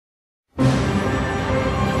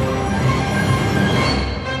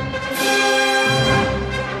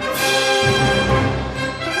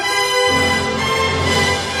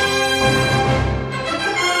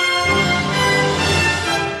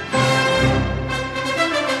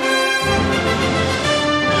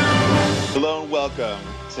welcome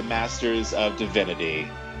to Masters of Divinity.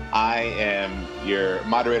 I am your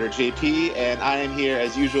moderator, JP, and I am here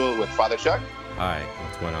as usual with Father Chuck. Hi,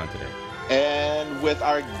 what's going on today? And with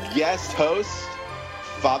our guest host,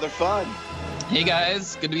 Father Fun. Hey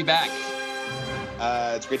guys, good to be back.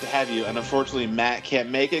 It's great to have you. And unfortunately, Matt can't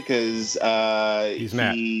make it because he's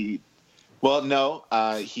mad. He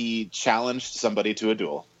challenged somebody to a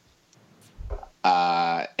duel.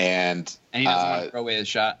 And he doesn't want to throw away his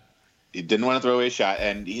shot. He didn't want to throw away his shot,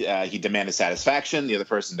 and he demanded satisfaction. The other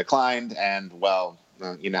person declined, and, well,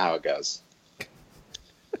 you know how it goes.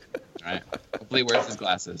 All right. Hopefully he wears his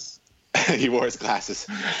glasses. He wore his glasses.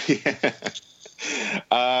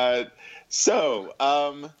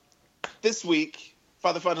 This week,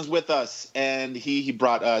 Father Fun is with us, and he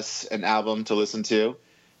brought us an album to listen to.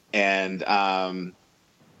 And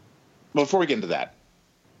before we get into that,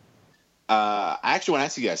 I actually want to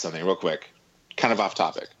ask you guys something real quick, kind of off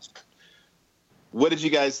topic. What did you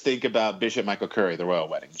guys think about Bishop Michael Curry, the royal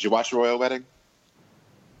wedding? Did you watch the royal wedding?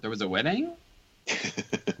 There was a wedding?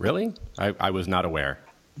 Really? I was not aware.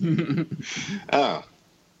 Oh.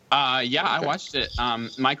 Yeah, I watched it.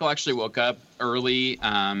 Michael actually woke up early,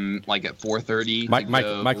 like at 4:30.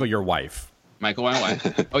 Michael, your wife. Michael, my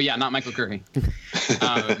wife. Oh, yeah, not Michael Curry.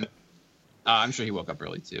 I'm sure he woke up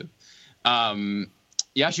early, too.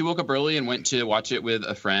 Yeah, she woke up early and went to watch it with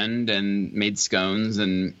a friend and made scones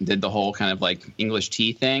and did the whole kind of like English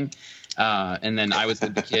tea thing. And then I was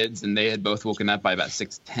with the kids, and they had both woken up by about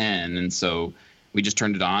 6:10. And so we just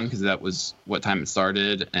turned it on because that was what time it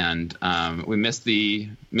started. And we missed the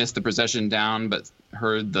procession down, but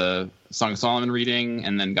heard the Song of Solomon reading,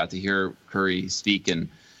 and then got to hear Curry speak and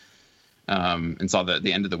saw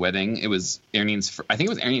the end of the wedding. It was I think it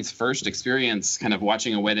was Ernie's first experience kind of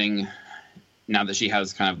watching a wedding now that she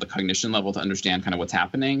has kind of the cognition level to understand kind of what's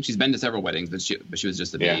happening. She's been to several weddings, but she was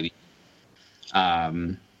just a baby.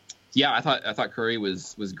 Yeah, I thought Curry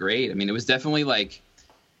was great. I mean, it was definitely like,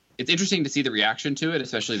 it's interesting to see the reaction to it,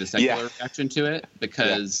 especially the secular reaction to it,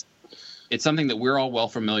 because it's something that we're all well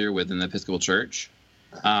familiar with in the Episcopal Church.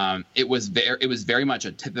 It was very much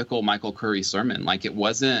a typical Michael Curry sermon. Like I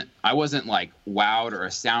wasn't like wowed or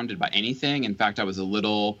astounded by anything. In fact, I was a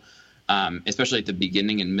little, especially at the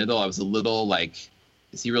beginning and middle, I was a little like,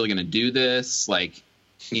 is he really going to do this? Like,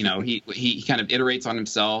 you know, he kind of iterates on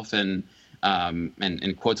himself and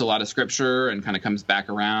quotes a lot of scripture and kind of comes back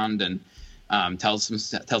around and tells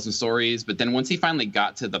some stories. But then once he finally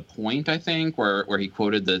got to the point, I think, where he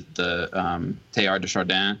quoted the Teilhard de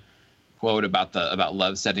Chardin quote about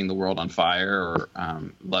love setting the world on fire, or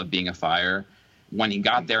love being a fire. When he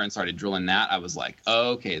got there and started drilling that, I was like, oh,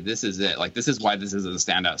 okay, this is it. Like, this is why this is a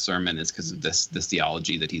standout sermon, is because of this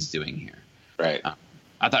theology that he's doing here. Right.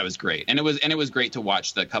 I thought it was great, and it was great to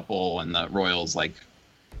watch the couple and the royals like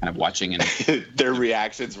kind of watching, and their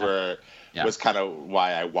reactions was kind of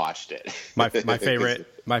why I watched it. My favorite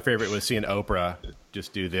was seeing Oprah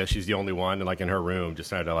just do this. She's the only one, and like in her room, just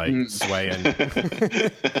started to like swaying.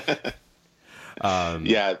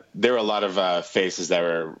 Yeah, there were a lot of faces that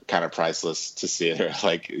were kind of priceless to see.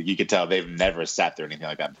 Like, you could tell they've never sat through anything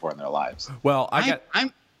like that before in their lives. Well,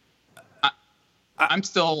 I'm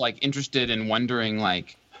still like interested in wondering,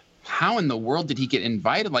 like, how in the world did he get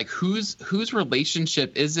invited? Like, whose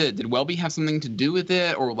relationship is it? Did Welby have something to do with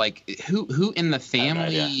it, or like who in the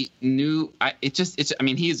family knew? I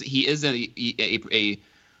mean, he is a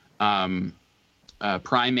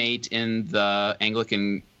primate in the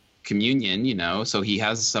Anglican Communion, you know, so he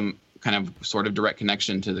has some kind of sort of direct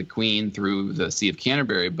connection to the Queen through the See of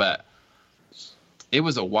Canterbury. But it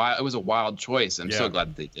was a wild choice. I'm so glad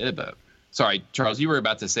that they did. But sorry, Charles, you were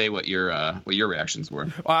about to say what your reactions were.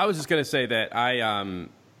 Well, I was just going to say that I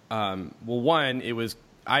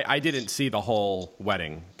didn't see the whole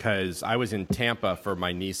wedding because I was in Tampa for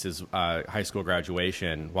my niece's high school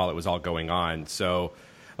graduation while it was all going on. So,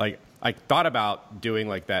 like, I thought about doing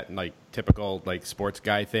like that, like typical like sports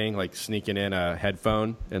guy thing, like sneaking in a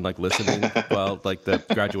headphone and like listening while like the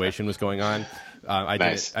graduation was going on.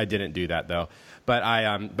 I didn't do that though. But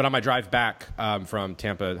but on my drive back from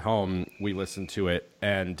Tampa home, we listened to it,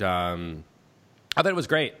 and I thought it was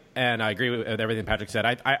great. And I agree with everything Patrick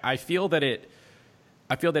said. I feel that it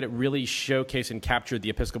really showcased and captured the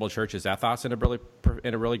Episcopal Church's ethos in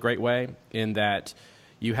a really great way. In that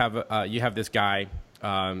you have this guy,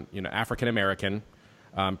 African American,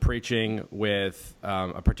 preaching with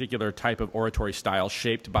a particular type of oratory style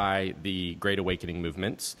shaped by the Great Awakening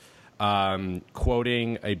movements.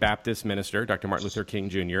 Quoting a Baptist minister, Dr. Martin Luther King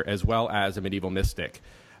Jr., as well as a medieval mystic,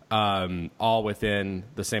 all within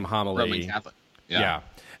the same homily. Roman Catholic. Yeah.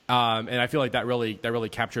 And I feel like that really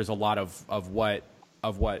captures a lot of what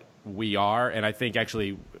of what we are, and I think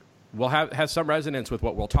actually will have some resonance with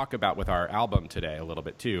what we'll talk about with our album today a little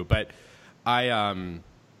bit too. But I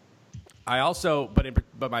also,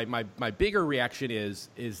 but my bigger reaction is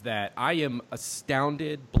that I am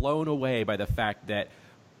astounded, blown away by the fact that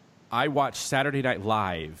I watched Saturday Night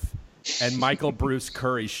Live and Michael Bruce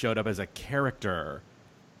Curry showed up as a character.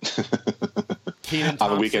 On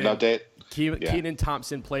the Weekend Update? Kenan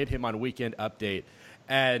Thompson played him on Weekend Update.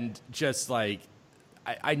 And just like,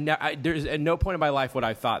 there's at no point in my life would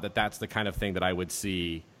I thought that that's the kind of thing that I would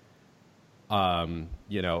see,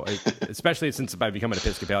 especially since I've become an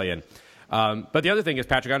Episcopalian. But the other thing is,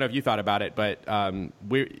 Patrick, I don't know if you thought about it, but the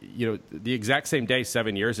exact same day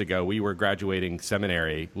 7 years ago, we were graduating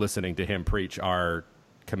seminary listening to him preach our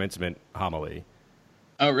commencement homily.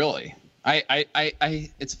 Oh, really?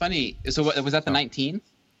 It's funny. So was that the 19th?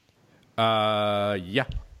 Yeah.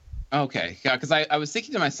 Okay. Yeah, because I was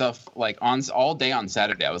thinking to myself, like, all day on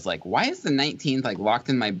Saturday, I was like, why is the 19th like locked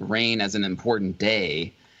in my brain as an important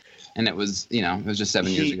day? And it was just 7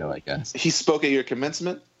 years ago, I guess. He spoke at your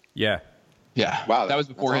commencement? Yeah. Yeah. Wow. That was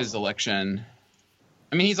before his election.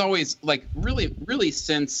 I mean, he's always like really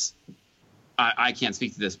since I can't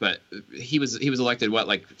speak to this, but he was elected,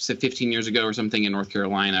 like 15 years ago or something in North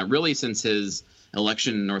Carolina. Really, since his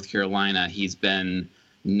election in North Carolina, he's been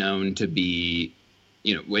known to be,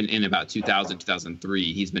 in about 2000,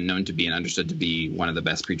 2003, he's been known to be and understood to be one of the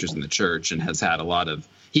best preachers in the church, and has had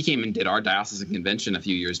he came and did our diocesan convention a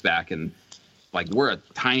few years back, and like, we're a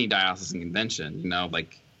tiny diocesan convention,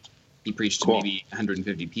 like he preached to maybe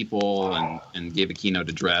 150 people and gave a keynote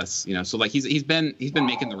address, so like he's been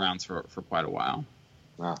making the rounds for quite a while.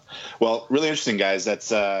 Wow. Well, really interesting, guys.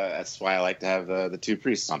 That's why I like to have the two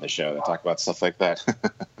priests on the show that talk about stuff like that.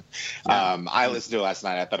 I listened to it last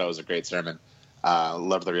night. I thought it was a great sermon.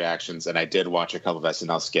 Loved the reactions, and I did watch a couple of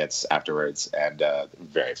SNL skits afterwards, and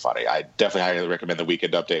very funny. I definitely highly recommend the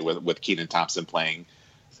Weekend Update with Kenan Thompson playing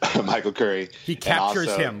Michael Curry. He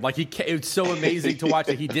captures him. Like it's so amazing to watch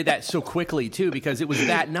that he did that so quickly too, because it was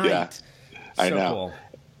that night. Yeah, I know. Cool.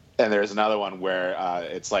 And there's another one where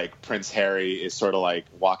it's like Prince Harry is sort of like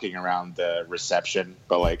walking around the reception,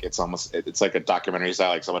 but like it's like a documentary style,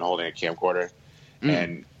 like someone holding a camcorder.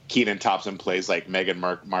 And Kenan Thompson plays like Meghan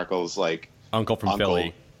Markle's like uncle from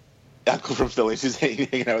Philly. Uncle from Philly. She's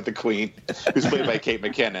hanging out with the Queen, who's played by Kate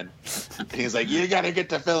McKinnon. And he's like, "You got to get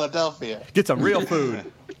to Philadelphia. Get some real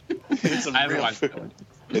food."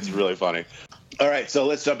 It's really funny. All right, so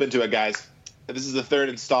let's jump into it, guys. This is the third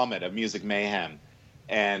installment of Music Mayhem.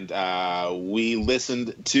 And we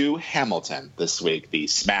listened to Hamilton this week, the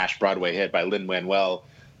smash Broadway hit by Lin-Manuel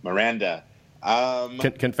Miranda.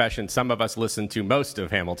 Confession, some of us listened to most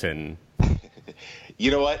of Hamilton.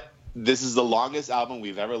 You know what? This is the longest album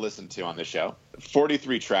we've ever listened to on the show.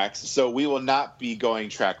 43 tracks, so we will not be going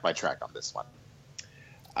track by track on this one.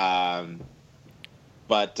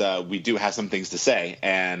 But we do have some things to say,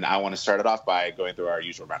 and I want to start it off by going through our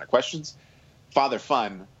usual round of questions. Father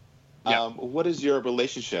Fun, what is your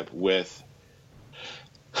relationship with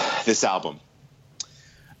this album?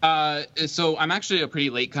 So I'm actually a pretty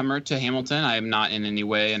latecomer to Hamilton. I am not in any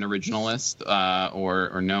way an originalist,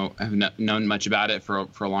 have known much about it for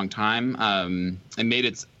a long time. It made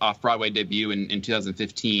its off-Broadway debut in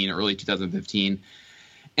 2015, early 2015.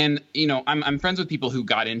 And, I'm friends with people who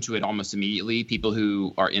got into it almost immediately, people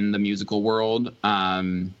who are in the musical world.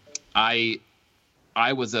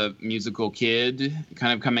 I was a musical kid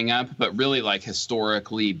kind of coming up, but really like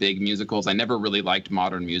historically big musicals. I never really liked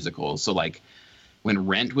modern musicals. So like when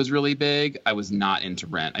Rent was really big, I was not into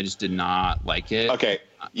Rent. I just did not like it. Okay.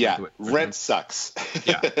 Yeah. Rent sucks.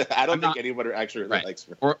 Yeah. I don't think anyone actually really likes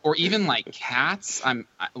Rent. Or even like Cats. I'm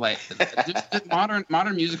like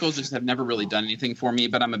modern musicals just have never really done anything for me,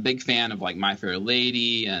 but I'm a big fan of like My Fair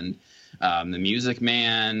Lady and The Music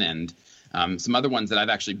Man and some other ones that I've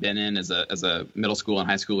actually been in as a middle school and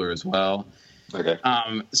high schooler as well. Okay.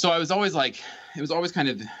 So I was always kind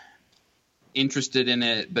of interested in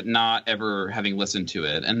it, but not ever having listened to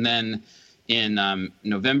it. And then in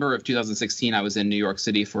November of 2016, I was in New York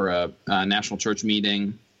City for a national church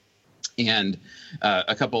meeting, and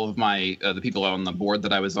a couple of the people on the board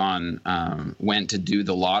that I was on went to do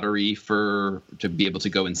the lottery to be able to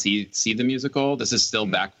go and see the musical. This is still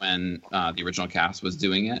back when the original cast was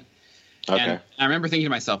doing it. Okay. And I remember thinking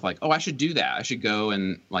to myself, like, oh, I should do that. I should go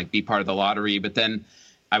and like be part of the lottery. But then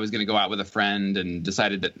I was going to go out with a friend and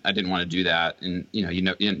decided that I didn't want to do that. And you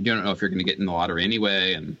don't know if you're going to get in the lottery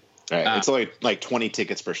anyway. And right. It's only like 20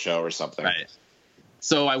 tickets per show or something. Right.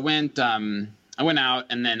 So I went out,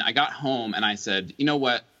 and then I got home and I said, you know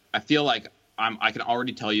what? I feel like I can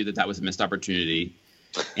already tell you that was a missed opportunity.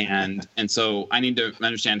 And so I need to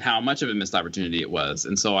understand how much of a missed opportunity it was.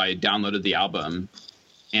 And so I downloaded the album,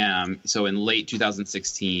 and so in late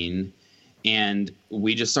 2016, and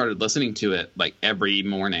we just started listening to it like every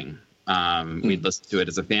morning. We'd listen to it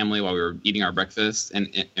as a family while we were eating our breakfast, and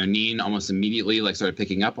Neen almost immediately like started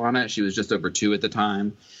picking up on it. She was just over 2 at the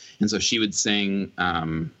time, and so she would sing.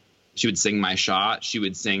 She would sing "My Shot." She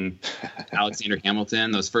would sing Alexander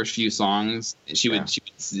Hamilton. Those first few songs, she would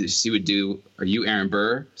do "Are You Aaron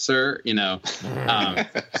Burr, Sir?" You know,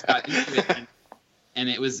 and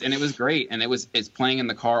it was great. And it's playing in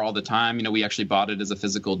the car all the time. You know, we actually bought it as a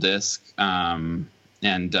physical disc, and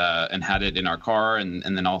had it in our car, and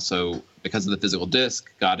then also because of the physical disc,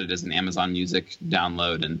 got it as an Amazon Music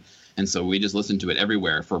download, and so we just listened to it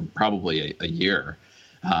everywhere for probably a year.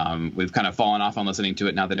 We've kind of fallen off on listening to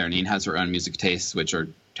it now that Ernine has her own music tastes, which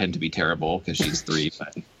tend to be terrible because she's 3.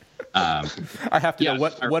 But I have to know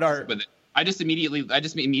what are. I just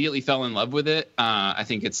immediately fell in love with it. I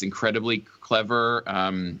think it's incredibly clever.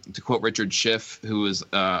 To quote Richard Schiff, who was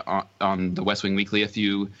on the West Wing Weekly a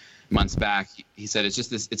few months back, he said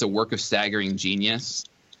it's a work of staggering genius.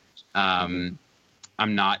 I've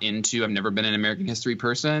never been an American history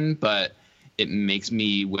person, but it makes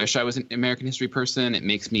me wish I was an American history person. It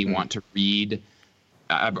makes me want to read.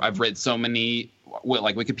 I've read so many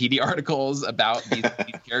like Wikipedia articles about these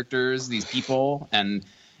characters, these people, and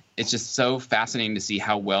it's just so fascinating to see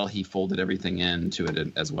how well he folded everything into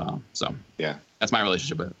it as well. So yeah, that's my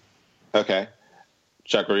relationship with it. Okay,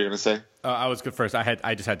 Chuck, what were you going to say? I was good first.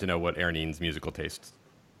 I just had to know what Ernine's musical tastes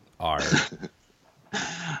are.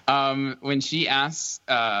 When she asks,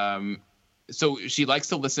 so she likes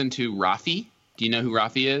to listen to Rafi. Do you know who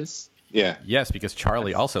Rafi is? Yeah. Yes, because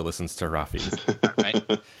Charlie also listens to Rafi.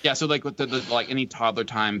 Right. Yeah. So like with the like any Toddler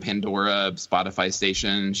Time, Pandora, Spotify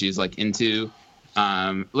station, she's like into.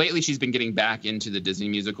 Lately, she's been getting back into the Disney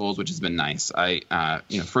musicals, which has been nice.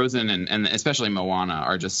 Frozen and especially Moana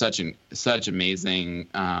are just such amazing.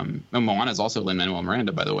 Moana is also Lin-Manuel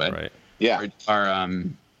Miranda, by the way. Right. Yeah.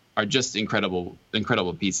 Are just incredible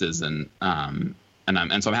pieces, and so I'm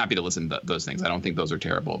happy to listen to those things. I don't think those are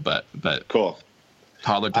terrible, but cool.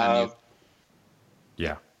 Toddler Time.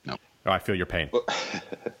 Yeah. No. Oh, I feel your pain.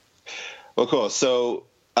 Well, cool. So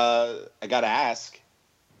I got to ask,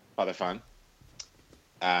 Father Fun,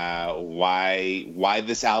 why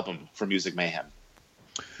this album for Music Mayhem?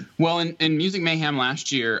 Well, in Music Mayhem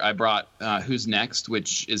last year, I brought Who's Next,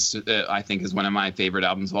 which is I think is one of my favorite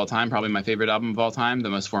albums of all time, probably my favorite album of all time, the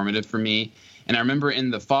most formative for me. And I remember in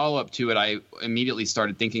the follow-up to it, I immediately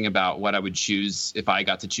started thinking about what I would choose if I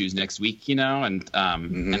got to choose next week, and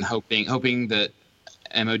hoping that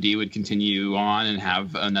MOD would continue on and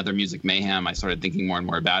have another Music Mayhem. I started thinking more and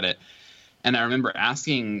more about it. And I remember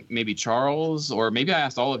asking maybe Charles, or maybe I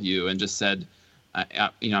asked all of you, and just said,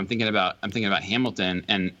 I'm thinking about Hamilton,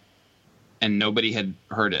 and nobody had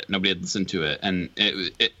heard it, nobody had listened to it, and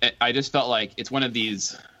I just felt like it's one of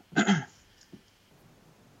these.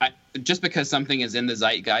 Just because something is in the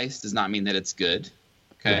zeitgeist does not mean that it's good,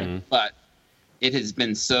 okay? Mm-hmm. But it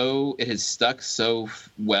has stuck so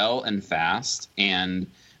well and fast, and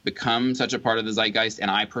become such a part of the zeitgeist, and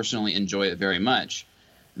I personally enjoy it very much,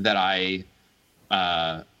 that I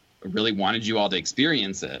really wanted you all to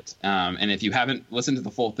experience it. And if you haven't listened to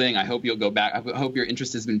the full thing, I hope you'll go back. I hope your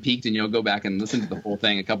interest has been piqued and you'll go back and listen to the full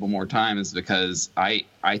thing a couple more times, because I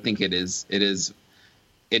think it is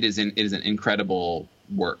an incredible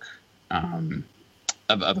work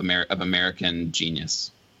of American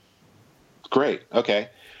genius. Great. Okay.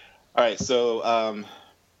 All right. So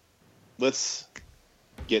let's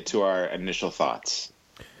get to our initial thoughts.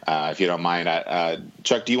 If you don't mind,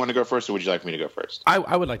 Chuck, do you want to go first, or would you like me to go first?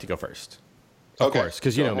 I would like to go first, of course,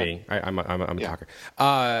 because you know me. I'm a talker.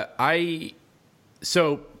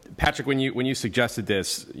 So Patrick, when you suggested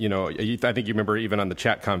this, I think you remember even on the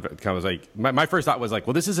chat was like, my first thought was like,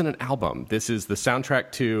 well, this isn't an album. This is the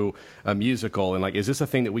soundtrack to a musical, and like, is this a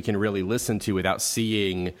thing that we can really listen to without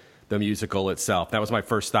seeing the musical itself? That was my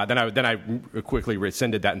first thought. Then I quickly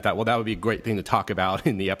rescinded that and thought, well, that would be a great thing to talk about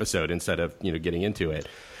in the episode instead of getting into it.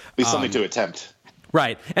 At least something to attempt.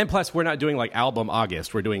 Right. And plus, we're not doing like Album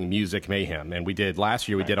August. We're doing Music Mayhem. And we did last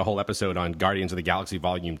year, we did a whole episode on Guardians of the Galaxy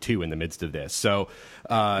Volume 2 in the midst of this. So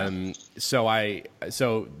yeah.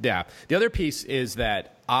 The other piece is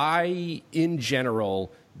that I, in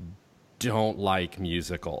general, don't like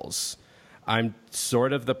musicals. I'm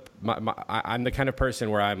sort of I'm the kind of person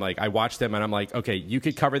where I'm like, I watch them and I'm like, okay, you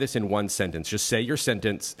could cover this in one sentence. Just say your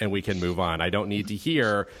sentence and we can move on. I don't need to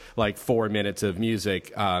hear like 4 minutes of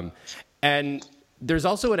music. And there's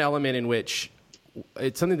also an element in which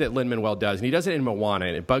it's something that Lin-Manuel does, and he does it in Moana,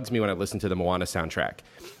 and it bugs me when I listen to the Moana soundtrack,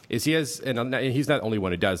 is he has, and he's not the only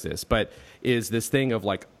one who does this, but is this thing of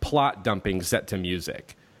like plot dumping set to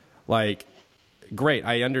music. Like, great,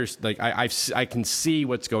 I understand, like I can see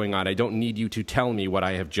what's going on. I don't need you to tell me what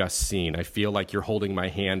I have just seen. I feel like you're holding my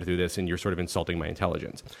hand through this and you're sort of insulting my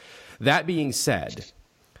intelligence. That being said,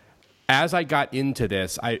 as I got into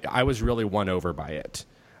this, I was really won over by it.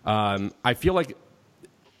 I feel like,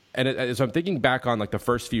 and as I'm thinking back on like the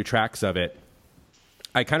first few tracks of it,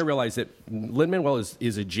 I kind of realized that Lin-Manuel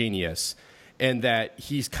is a genius, and that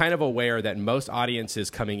he's kind of aware that most audiences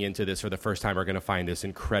coming into this for the first time are going to find this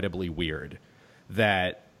incredibly weird,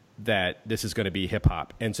 that this is going to be hip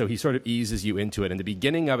hop. And so he sort of eases you into it. And the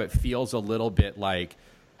beginning of it feels a little bit like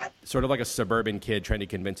sort of like a suburban kid trying to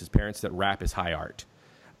convince his parents that rap is high art.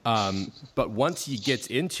 But once he gets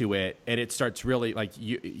into it and it starts really like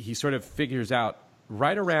he sort of figures out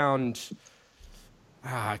right around,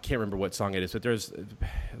 I can't remember what song it is, but there's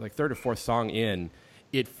like third or fourth song in,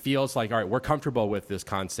 it feels like, all right, we're comfortable with this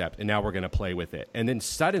concept and now we're going to play with it. And then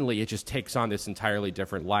suddenly it just takes on this entirely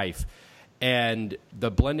different life. And the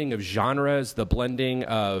blending of genres, the blending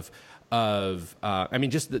of I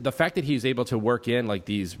mean, just the fact that he's able to work in like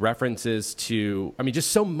these references to, I mean,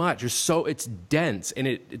 just so much, it's dense.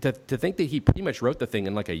 And to think that he pretty much wrote the thing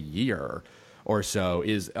in like a year or so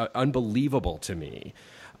is unbelievable to me.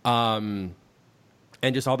 And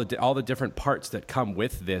just all the different parts that come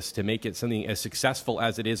with this to make it something as successful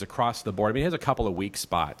as it is across the board. I mean, it has a couple of weak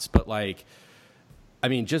spots, but like, I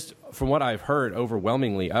mean, just from what I've heard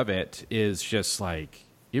overwhelmingly of it is just like,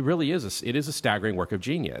 it really is it is a staggering work of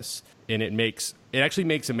genius. And it actually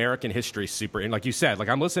makes American history super, and like you said, like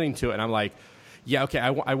I'm listening to it and I'm like, yeah, okay,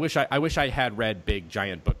 I wish I had read big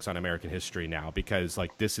giant books on American history now, because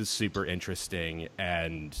like this is super interesting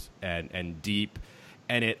and deep.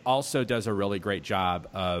 And it also does a really great job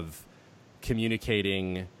of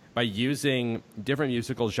communicating by using different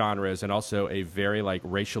musical genres and also a very like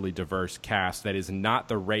racially diverse cast that is not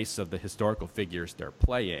the race of the historical figures they're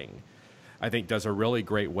playing. I think does a really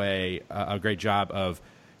great job of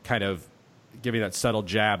kind of giving that subtle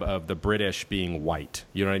jab of the British being white.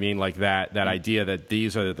 You know what I mean? Like that idea that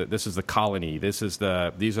this is the colony. This is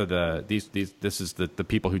the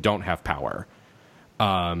people who don't have power.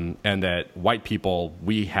 And that white people,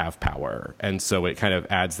 we have power. And so it kind of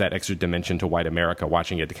adds that extra dimension to white America,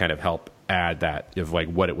 watching it to kind of help add that of like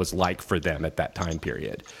what it was like for them at that time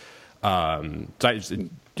period. So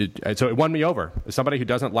it won me over. As somebody who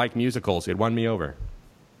doesn't like musicals, it won me over.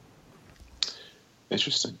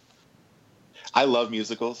 Interesting. I love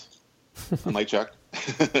musicals, unlike Chuck.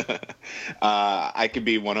 I could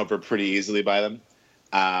be won over pretty easily by them.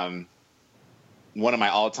 One of my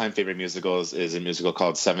all-time favorite musicals is a musical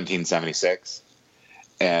called 1776,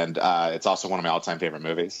 and it's also one of my all-time favorite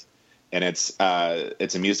movies. And it's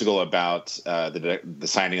a musical about the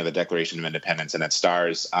signing of the Declaration of Independence, and it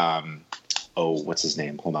stars what's his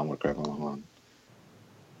name? Hold on.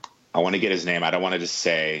 I want to get his name. I don't want to just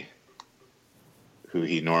say who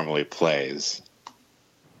he normally plays.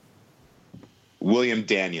 William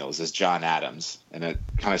Daniels is John Adams, and it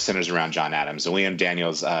kind of centers around John Adams. And William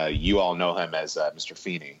Daniels, you all know him as Mr.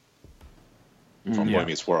 Feeney from Boy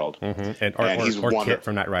Meets World. Mm-hmm. And he's Kit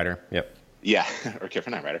from Knight Rider. Yep. Yeah, or Kit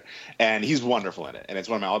from Knight Rider. And he's wonderful in it. And it's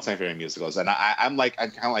one of my all-time favorite musicals. And I'm kind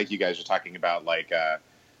of like you guys are talking about, like,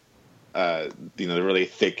 the really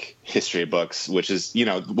thick history books, which is,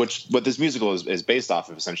 what this musical is based off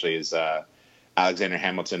of essentially is Alexander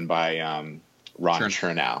Hamilton by Ron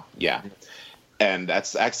Chernow. Yeah. And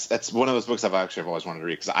that's one of those books I've always wanted to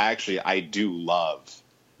read, because I do love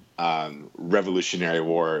Revolutionary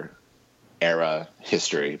War era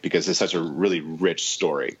history, because it's such a really rich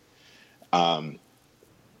story. But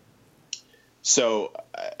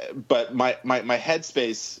my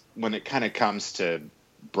headspace when it kind of comes to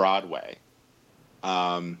Broadway,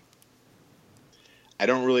 I'm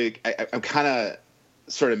kind of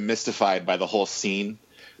sort of mystified by the whole scene,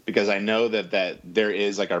 because I know that there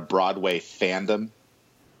is like a Broadway fandom,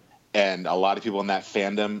 and a lot of people in that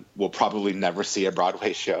fandom will probably never see a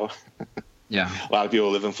Broadway show. Yeah. A lot of people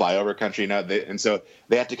live in flyover country, and so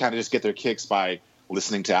they have to kind of just get their kicks by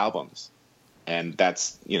listening to albums. And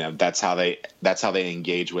that's how they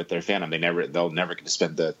engage with their fandom. They'll never get to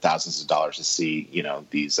spend the thousands of dollars to see,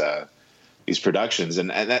 these productions. And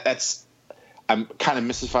that's, I'm kind of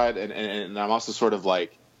mystified. And I'm also sort of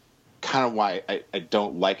like, kind of why I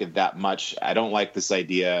don't like it that much. I don't like this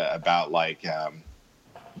idea about like,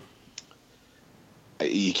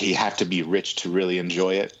 you have to be rich to really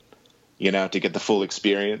enjoy it, to get the full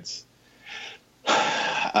experience.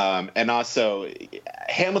 And also,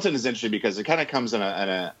 Hamilton is interesting because it kind of comes in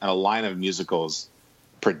a line of musicals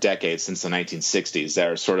per decade since the 1960s that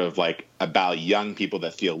are sort of like about young people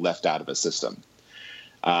that feel left out of a system.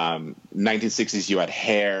 1960s, you had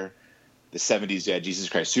Hair. The 70s, you had Jesus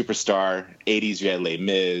Christ Superstar. 80s, you had Les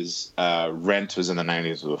Mis. Rent was in the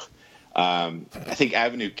 90s. I think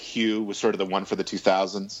Avenue Q was sort of the one for the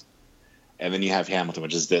 2000s. And then you have Hamilton,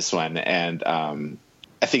 which is this one. And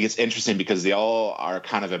I think it's interesting because they all are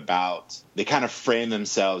kind of they kind of frame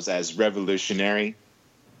themselves as revolutionary.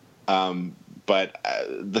 But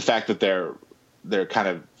the fact that they're kind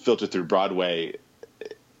of filtered through Broadway,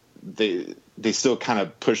 they still kind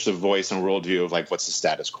of push the voice and worldview of like, what's the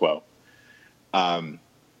status quo? I'm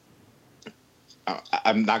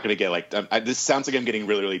not going to get this sounds like I'm getting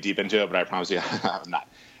really, really deep into it, but I promise you I'm not.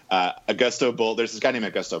 Augusto Boal, there's this guy named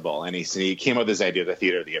Augusto Boal, and he came up with this idea of the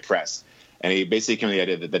theater of the oppressed. And he basically came up with the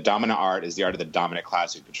idea that the dominant art is the art of the dominant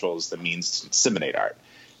class who controls the means to disseminate art.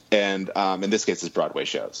 And in this case, it's Broadway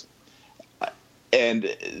shows. And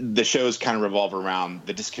the shows kind of revolve around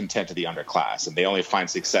the discontent of the underclass, and they only find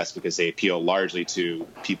success because they appeal largely to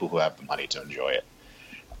people who have the money to enjoy it.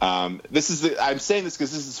 I'm saying this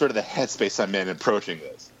because this is sort of the headspace I'm in approaching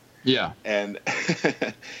this. Yeah. And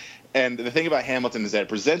and the thing about Hamilton is that it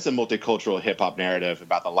presents a multicultural hip hop narrative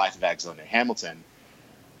about the life of Alexander Hamilton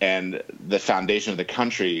and the foundation of the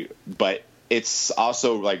country, but it's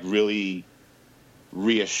also like really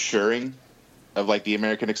reassuring of like the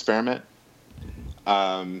American experiment.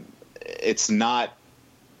 It's not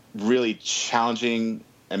really challenging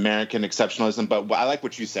American exceptionalism, but I like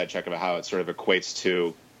what you said, Chuck, about how it sort of equates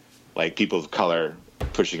to like people of color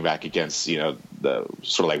pushing back against, the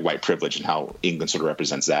sort of like white privilege and how England sort of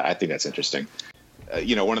represents that. I think that's interesting.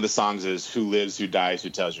 One of the songs is "Who lives, who dies, who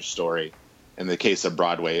tells your story." In the case of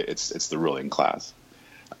Broadway, it's the ruling class.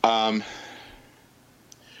 But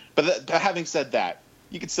having said that,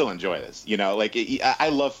 you can still enjoy this. I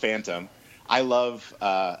love Phantom. I love, like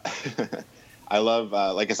I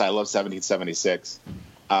said, I love 1776.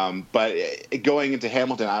 But going into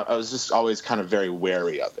Hamilton, I was just always kind of very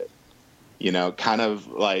wary of it. Kind of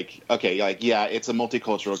like, okay, like, yeah, it's a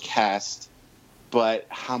multicultural cast, but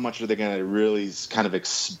how much are they going to really kind of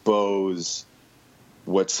expose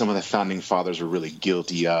what some of the founding fathers were really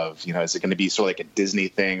guilty of? Is it going to be sort of like a Disney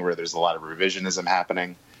thing where there's a lot of revisionism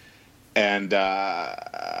happening? And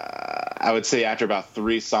I would say after about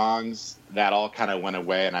 3 songs, that all kind of went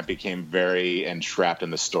away, and I became very entrapped in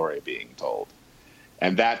the story being told.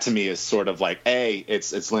 And that to me is sort of like, A,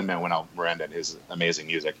 it's Lin-Manuel Miranda and his amazing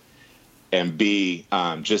music, and B,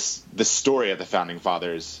 just the story of the founding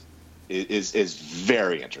fathers is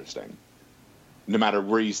very interesting. No matter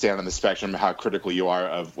where you stand on the spectrum, how critical you are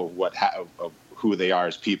of who they are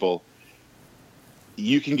as people,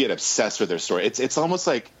 you can get obsessed with their story. It's almost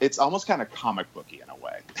kind of comic booky in a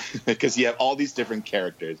way, because you have all these different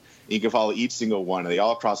characters. And you can follow each single one, and they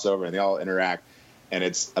all cross over and they all interact, and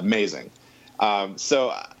it's amazing.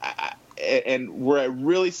 So where it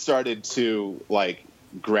really started to like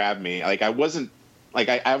grab me, like I was kind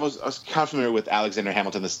of familiar with Alexander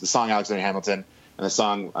Hamilton, the song Alexander Hamilton, and the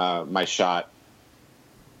song My Shot.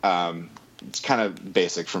 It's kind of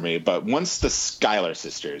basic for me, but once the Schuyler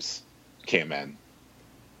sisters came in,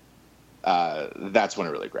 that's when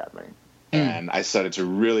it really grabbed me. And I started to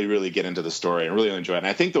really, really get into the story and really enjoy it. And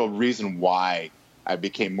I think the reason why I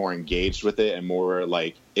became more engaged with it and more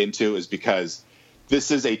like into it is because this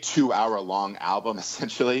is a 2-hour-long album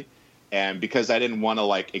essentially. And because I didn't want to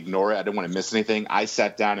like ignore it, I didn't want to miss anything, I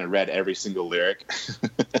sat down and read every single lyric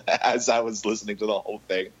as I was listening to the whole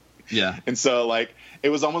thing. Yeah. And so like it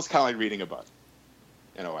was almost kind of like reading a book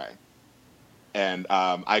in a way. And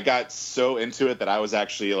I got so into it that I was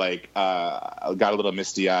actually like I got a little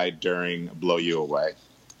misty-eyed during Blow You Away.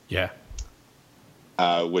 Yeah.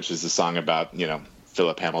 Which is the song about,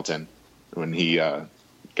 Philip Hamilton when he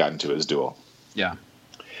got into his duel. Yeah.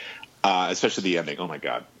 Especially the ending. Oh, my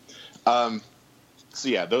God. So,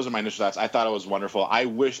 yeah, those are my initial thoughts. I thought it was wonderful. I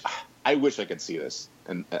wish I could see this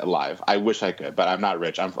live. I wish I could, but I'm not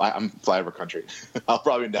rich. I'm flyover country. I'll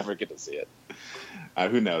probably never get to see it.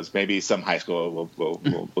 Who knows? Maybe some high school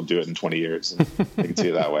will do it in 20 years. And you can see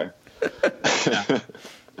it that way. Yeah.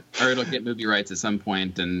 Or it'll get movie rights at some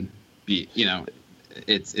point and be,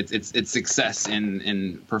 its success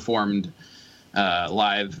in performed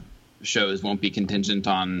live shows won't be contingent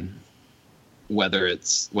on whether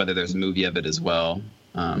there's a movie of it as well.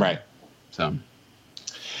 Right. So,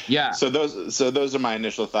 yeah. So those are my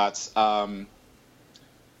initial thoughts.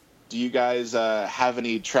 Do you guys have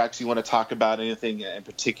any tracks you want to talk about? Anything in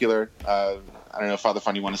particular? I don't know, Father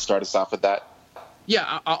Fun, you want to start us off with that?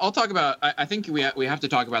 Yeah, I'll talk about. I think we have to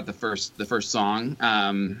talk about the first song,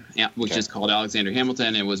 which is called Alexander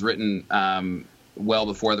Hamilton. It was written well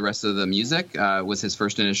before the rest of the music. Was his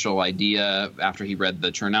first initial idea after he read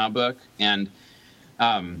the Chernow book, and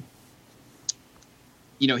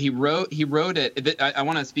he wrote it. I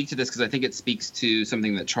want to speak to this because I think it speaks to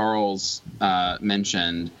something that Charles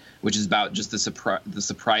mentioned, which is about just the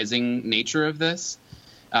surprising nature of this.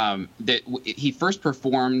 That he first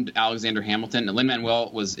performed Alexander Hamilton, and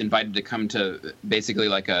Lin-Manuel was invited to come to basically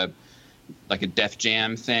like a Def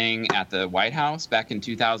Jam thing at the White House back in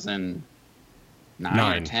 2009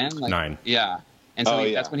 or 10. Nine. Yeah. And so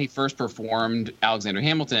that's when he first performed Alexander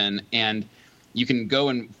Hamilton, and you can go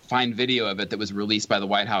and find video of it that was released by the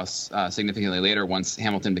White House significantly later once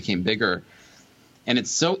Hamilton became bigger. And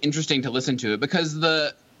it's so interesting to listen to it because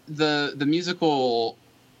the musical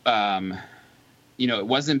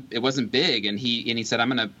it wasn't big, and he said, I'm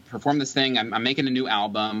going to perform this thing. I'm making a new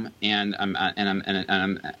album, and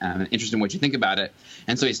I'm interested in what you think about it.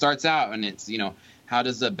 And so he starts out, and it's how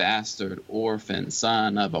does a bastard orphan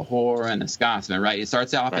son of a whore and a Scotsman, right? It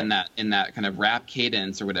starts off in that kind of rap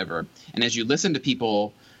cadence or whatever. And as you listen to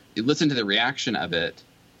people, you listen to the reaction of it,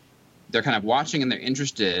 they're kind of watching and they're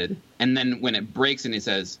interested. And then when it breaks and he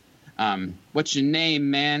says, what's your name,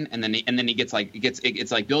 man? And then he gets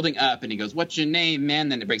it's like building up, and he goes, what's your name, man?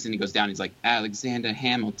 Then it breaks and he goes down. He's like, Alexander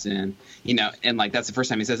Hamilton, and like that's the first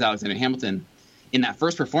time he says Alexander Hamilton. In that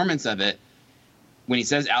first performance of it, when he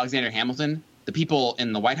says Alexander Hamilton, the people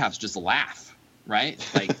in the White House just laugh, right?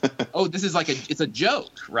 Like, oh, this is it's a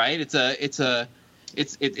joke, right? It's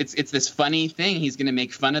this funny thing. He's going to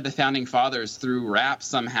make fun of the founding fathers through rap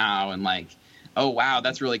somehow, and like, oh wow,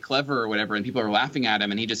 that's really clever or whatever, and people are laughing at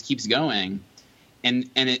him, and he just keeps going, and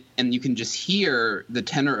you can just hear the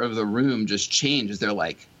tenor of the room just change as they're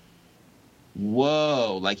like,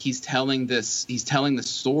 whoa, like he's telling the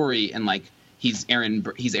story, and like he's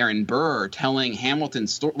Aaron Burr telling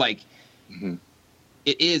Hamilton's story, like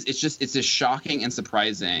it's just shocking and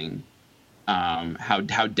surprising how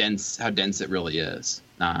dense it really is.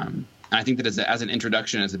 And I think that as an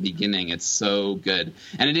introduction, as a beginning, it's so good,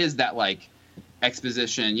 and it is that like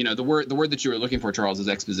exposition, the word that you were looking for, Charles, is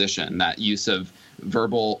exposition, that use of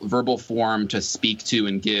verbal form to speak to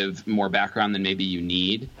and give more background than maybe you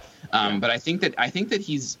need. But I think that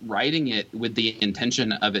he's writing it with the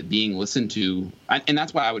intention of it being listened to. And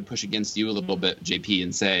that's why I would push against you a little bit, JP,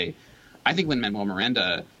 and say, I think Lin-Manuel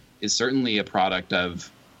Miranda is certainly a product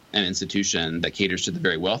of an institution that caters to the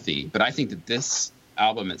very wealthy. But I think that this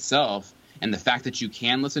album itself, and the fact that you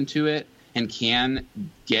can listen to it and can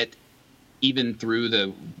get, even through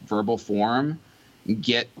the verbal form,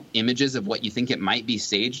 get images of what you think it might be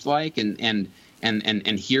staged like, and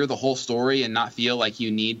hear the whole story and not feel like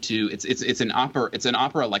you need to. It's an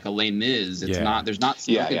opera like a Les Mis. It's not. There's not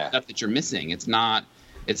stuff that you're missing. It's not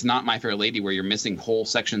My Fair Lady where you're missing whole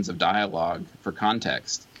sections of dialogue for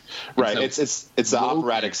context. Right. So it's the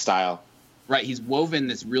operatic style. Right. He's woven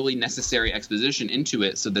this really necessary exposition into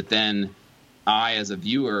it so that then I, as a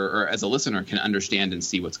viewer or as a listener, can understand and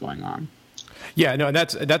see what's going on. Yeah, no, and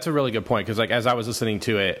that's a really good point, because like as I was listening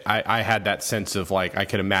to it, I had that sense of like I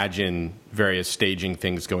could imagine various staging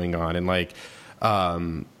things going on, and like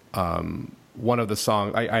one of the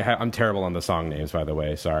songs, I'm terrible on the song names, by the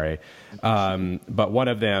way, sorry, but one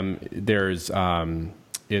of them, there's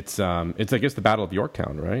it's I guess the Battle of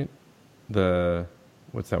Yorktown, right?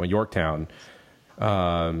 What's that one? Yorktown,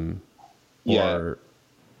 or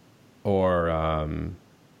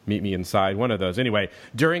Meet Me Inside, one of those. Anyway,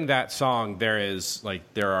 during that song, there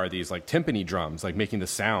are these like timpani drums, like making the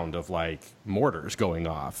sound of like mortars going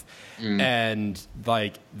off, and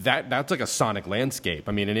like that's like a sonic landscape.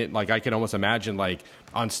 I mean, and it like I can almost imagine like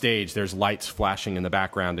on stage, there's lights flashing in the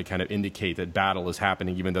background to kind of indicate that battle is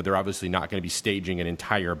happening, even though they're obviously not going to be staging an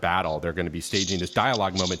entire battle. They're going to be staging this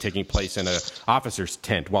dialogue moment taking place in a officer's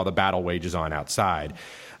tent while the battle wages on outside.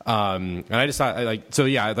 And I just thought,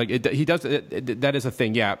 he does that is a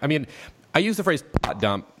thing. Yeah, I mean, I use the phrase plot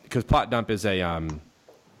dump because plot dump is that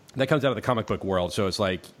comes out of the comic book world. So it's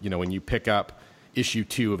like, when you pick up issue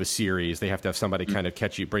 2 of a series, they have to have somebody kind of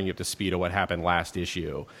bring you up to speed of what happened last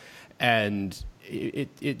issue, and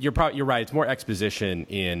you're right. It's more exposition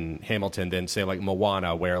in Hamilton than say like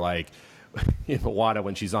Moana, where like in Moana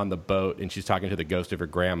when she's on the boat and she's talking to the ghost of her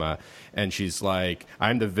grandma, and she's like,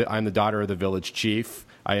 I'm the daughter of the village chief.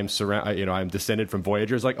 I am I'm descended from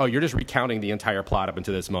voyagers. Like, oh, you're just recounting the entire plot up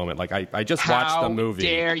into this moment. Like, I just watched the movie.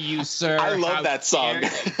 How dare you, sir? I love that song.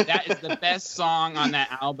 That is the best song on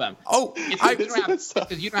that album. Oh, because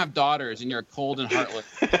you don't have daughters and you're cold and heartless.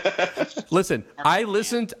 Listen, I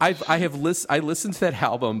listened to that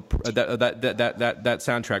album, that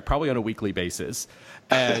soundtrack probably on a weekly basis,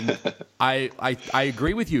 and I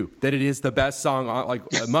agree with you that it is the best song, like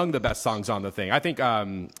among the best songs on the thing. I think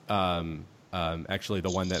actually the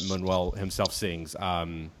one that Manuel himself sings,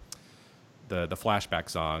 the flashback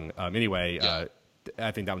song. I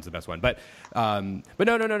think that one's the best one. But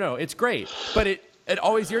no, it's great. But it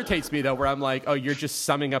always irritates me though, where I'm like, oh, you're just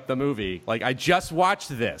summing up the movie. Like, I just watched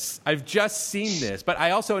this. I've just seen this. But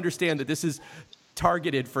I also understand that this is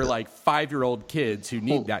targeted for like 5-year-old kids who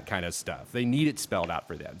need that kind of stuff. They need it spelled out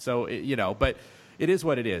for them. So, but it is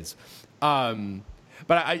what it is.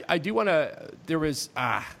 But I do want to,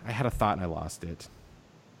 I had a thought and I lost it.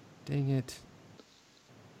 Dang it.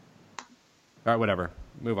 All right, whatever.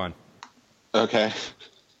 Move on. Okay.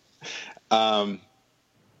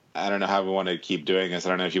 I don't know how we want to keep doing this. I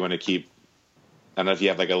don't know if you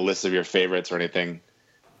have like a list of your favorites or anything,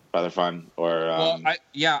 Father Fun, or. I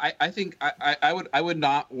think I would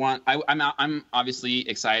not want, I'm obviously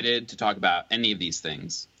excited to talk about any of these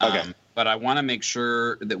things. Okay. But I want to make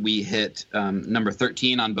sure that we hit number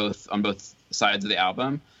 13 on both sides of the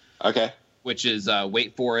album. Okay. Which is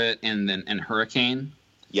Wait For It and Hurricane.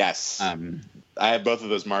 Yes. I have both of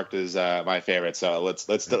those marked as my favorite. So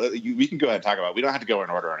we can go ahead and talk about it. We don't have to go in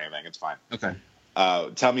order or anything. It's fine. Okay.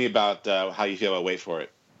 Tell me about how you feel about Wait For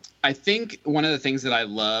It. I think one of the things that I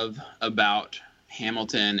love about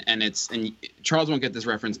Hamilton, and Charles won't get this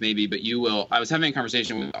reference maybe, but you will. I was having a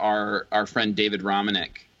conversation with our friend David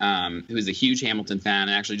Romanek, who is a huge Hamilton fan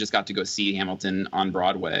and actually just got to go see Hamilton on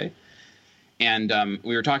Broadway. And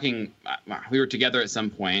we were together at some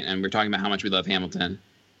point, and we were talking about how much we love Hamilton.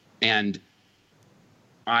 And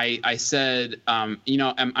I said,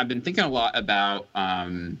 I've been thinking a lot about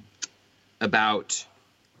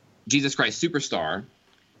Jesus Christ Superstar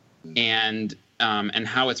and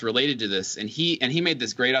how it's related to this. And he made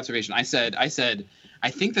this great observation. I said,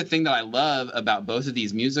 I think the thing that I love about both of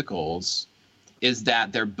these musicals is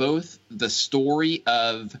that they're both the story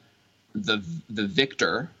of the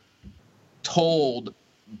victor told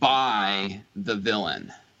by the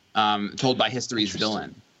villain, told by history's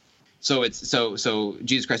villain. So so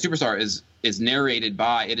Jesus Christ Superstar is narrated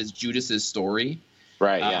by, it is Judas's story.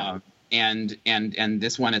 Right. Yeah. And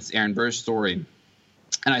this one, it's Aaron Burr's story.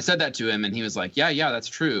 And I said that to him and he was like, yeah, that's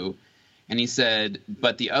true. And he said,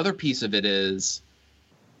 but the other piece of it is,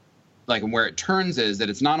 like, where it turns is that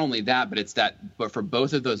it's not only that, but for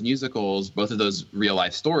both of those musicals, both of those real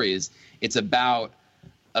life stories, it's about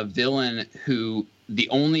a villain who the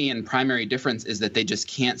only and primary difference is that they just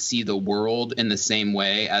can't see the world in the same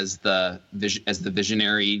way as the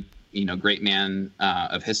visionary, great man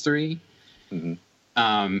of history. Mm-hmm.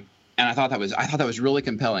 And I thought that was really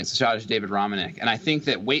compelling. So shout out to David Romanek. And I think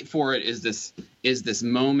that Wait For It is this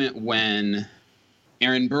moment when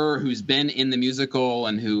Aaron Burr, who's been in the musical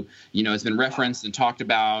and who, has been referenced and talked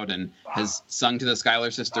about and has sung to the Schuyler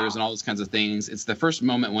Sisters and all those kinds of things. It's the first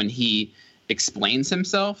moment when he explains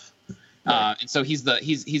himself. Right. And so he's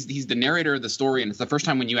the narrator of the story. And it's the first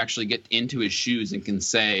time when you actually get into his shoes and can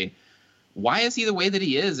say, why is he the way that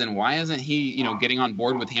he is? And why isn't he, getting on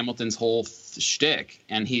board with Hamilton's whole shtick?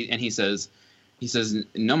 And he says,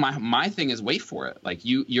 no, my thing is wait for it. Like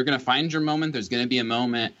you're going to find your moment. There's going to be a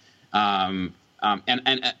moment. And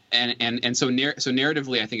so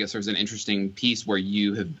narratively, I think it serves an interesting piece where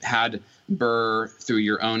you have had Burr, through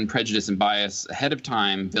your own prejudice and bias ahead of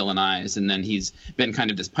time, villainized, and then he's been kind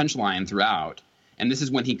of this punchline throughout. And this is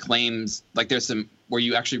when he claims, like, there's some where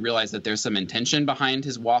you actually realize that there's some intention behind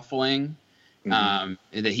his waffling, that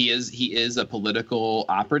he is a political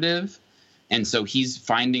operative, and so he's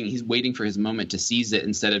waiting for his moment to seize it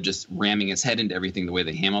instead of just ramming his head into everything the way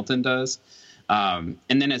that Hamilton does. And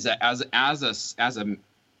then as a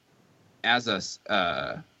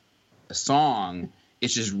song,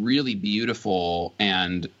 it's just really beautiful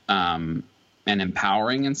and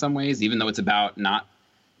empowering in some ways, even though it's about not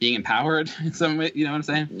being empowered in some way. You know what I'm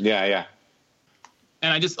saying? Yeah.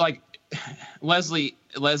 And I just like Leslie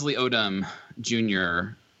Odom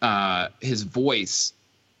Jr. His voice.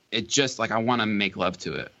 It just like I want to make love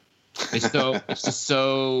to it. It's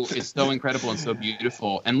so incredible and so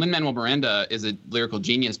beautiful. And Lin-Manuel Miranda is a lyrical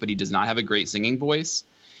genius, but he does not have a great singing voice.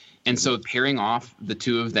 And so pairing off the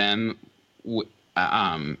two of them,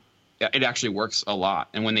 it actually works a lot.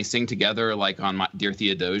 And when they sing together, like on Dear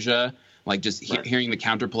Theodosia, like just hearing the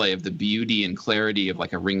counterplay of the beauty and clarity of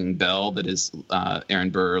like a ringing bell that is Aaron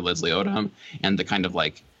Burr or Leslie Odom, and the kind of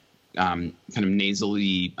like kind of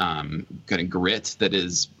nasally kind of grit that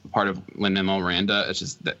is part of Lin-Manuel Miranda. It's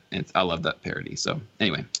just that I love that parody. So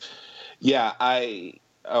anyway, yeah,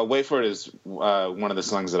 Wait For It is one of the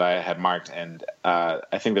songs that I had marked, and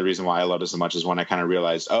I think the reason why I loved it so much is when I kind of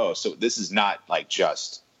realized, oh, so this is not like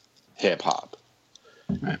just hip hop,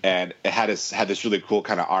 right. And it had this really cool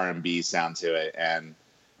kind of R&B sound to it, and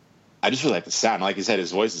I just really like the sound. Like you said,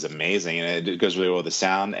 his voice is amazing, and it goes really well with the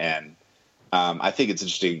sound. And I think it's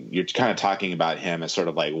interesting. You're kind of talking about him as sort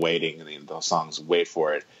of like waiting, and the songs "Wait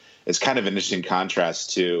For It." It's kind of an interesting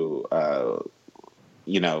contrast to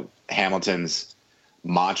Hamilton's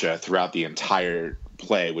mantra throughout the entire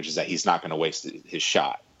play, which is that he's not going to waste his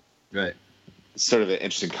shot. Right. It's sort of an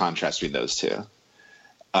interesting contrast between those two.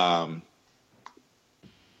 Chuck,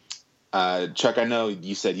 I know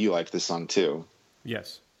you said you liked this song too.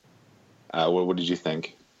 Yes. What did you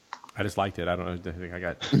think? I just liked it. I don't know. I think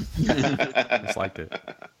I just liked it.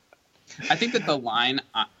 I think that the line.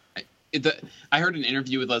 I heard an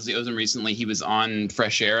interview with Leslie Odom recently. He was on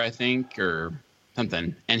Fresh Air, I think, or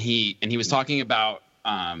something, and he was talking about.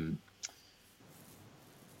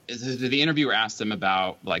 The interviewer asked him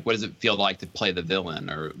about like what does it feel like to play the villain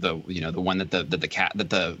or the one that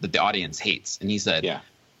the audience hates, and he said, "Yeah,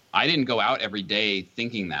 I didn't go out every day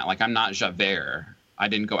thinking that. Like I'm not Javert. I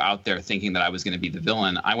didn't go out there thinking that I was going to be the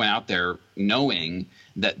villain. I went out there knowing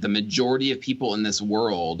that the majority of people in this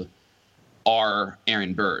world are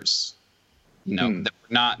Aaron Burrs. That we're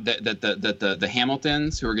not that the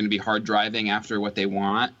Hamiltons who are going to be hard driving after what they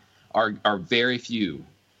want are very few,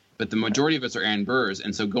 but the majority of us are Aaron Burrs.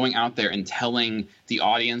 And so going out there and telling the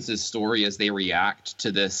audience's story as they react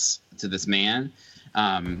to this man,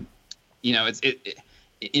 it's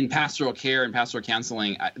in Pastoral Care and Pastoral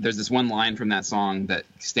Counseling, there's this one line from that song that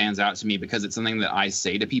stands out to me because it's something that I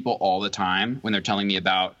say to people all the time when they're telling me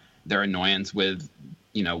about their annoyance with,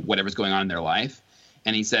 whatever's going on in their life.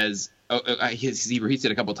 And he says, he repeats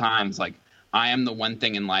it a couple times, like, I am the one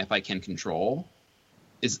thing in life I can control.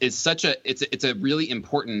 It's a really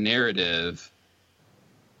important narrative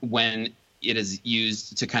when it is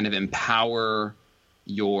used to kind of empower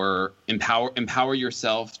yourself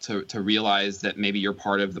to realize that maybe you're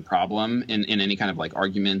part of the problem in any kind of like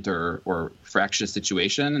argument or fractious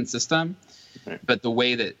situation and system. Okay. But the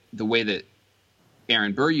way that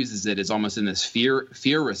Aaron Burr uses it is almost in this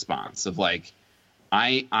fear response of like,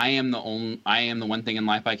 I am the one thing in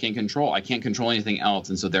life I can control. I can't control anything else,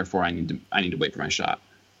 and so therefore I need to wait for my shot.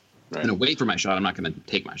 Right. I'm going to wait for my shot. I'm not going to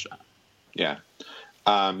take my shot. Yeah.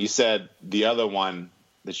 You said the other one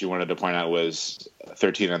that you wanted to point out was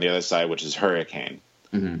 13 on the Other Side, which is Hurricane.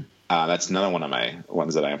 Mm-hmm. That's another one of my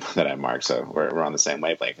ones that I marked. So we're on the same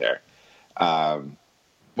wavelength there. Why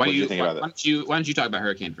don't you talk about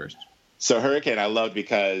Hurricane first? So Hurricane I loved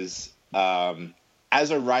because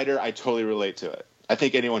as a writer, I totally relate to it. I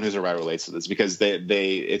think anyone who's a writer relates to this because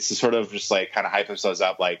it's sort of just like kind of hype themselves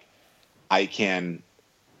up. Like I can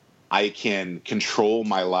control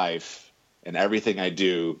my life and everything I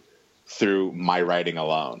do through my writing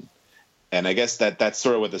alone. And I guess that's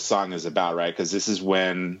sort of what the song is about, right? Because this was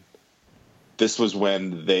when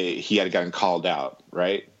he had gotten called out,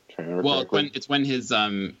 right? Well, it's when his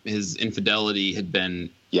infidelity had been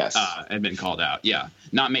called out. Yeah.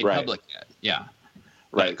 Not made public yet. Yeah.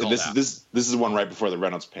 Right. This is one right before the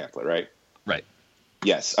Reynolds pamphlet, right? Right.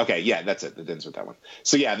 Yes. Okay. Yeah, that's it. It ends with that one.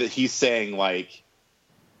 So yeah, he's saying like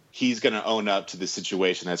he's going to own up to the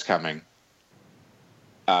situation that's coming,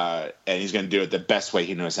 and he's going to do it the best way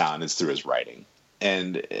he knows how, and it's through his writing.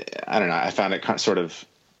 And I don't know. I found it kind of sort of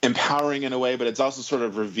empowering in a way, but it's also sort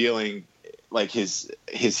of revealing like his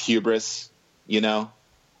hubris,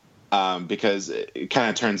 because it kind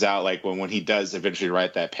of turns out like when he does eventually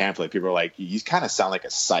write that pamphlet, people are like, you kind of sound like a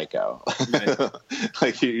psycho. Right.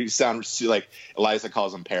 Like you sound like Eliza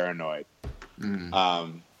calls him paranoid.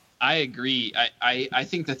 Mm. I agree. I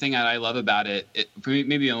think the thing that I love about it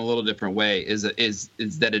maybe in a little different way, is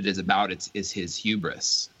that it is about is his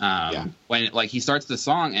hubris. When like he starts the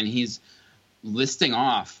song and he's listing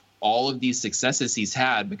off all of these successes he's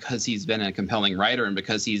had because he's been a compelling writer and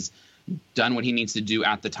because he's done what he needs to do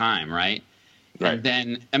at the time, right? And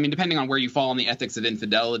then, I mean, depending on where you fall on the ethics of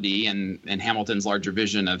infidelity and Hamilton's larger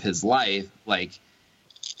vision of his life, like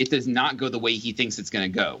it does not go the way he thinks it's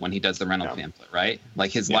going to go when he does the Reynolds pamphlet, right?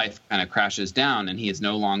 Like his life kind of crashes down and he is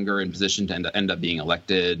no longer in position to end up being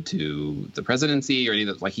elected to the presidency or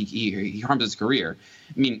anything. Like he harms his career.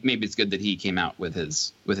 I mean, maybe it's good that he came out with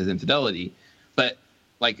his infidelity, but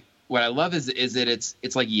like what I love is that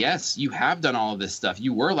it's like, yes, you have done all of this stuff.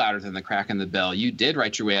 You were louder than the crack in the bell. You did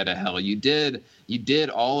write your way out of hell. You did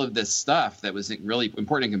all of this stuff that was really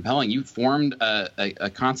important and compelling. You formed a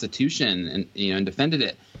constitution and defended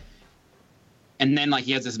it. And then like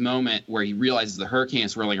he has this moment where he realizes the hurricane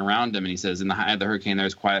is swirling around him, and he says, "In the high of the hurricane,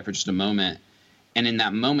 there's quiet for just a moment." And in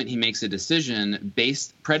that moment, he makes a decision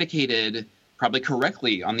predicated probably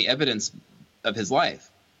correctly on the evidence of his life.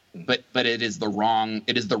 But it is the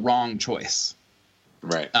wrong choice.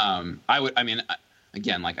 Right.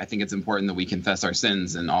 Again, like I think it's important that we confess our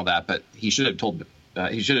sins and all that, but he should have told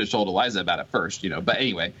Eliza about it first, But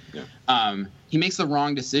anyway, he makes the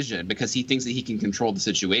wrong decision because he thinks that he can control the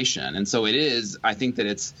situation, and so it is. I think that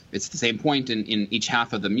it's the same point in each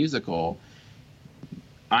half of the musical.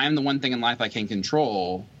 I am the one thing in life I can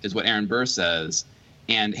control, is what Aaron Burr says,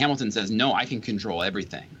 and Hamilton says, no, I can control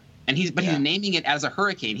everything. And he's naming it as a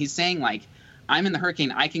hurricane. He's saying like, I'm in the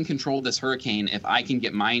hurricane. I can control this hurricane if I can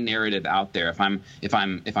get my narrative out there. If I'm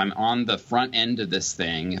on the front end of this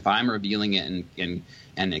thing, if I'm revealing it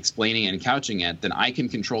and explaining it and couching it, then I can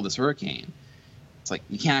control this hurricane. It's like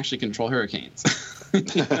you can't actually control hurricanes.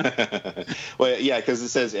 Well, yeah, because it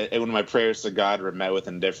says, when my prayers to God were met with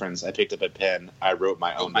indifference, I picked up a pen. I wrote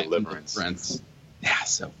my own deliverance. Yeah,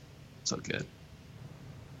 so good.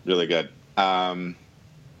 Really good.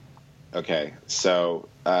 Okay, so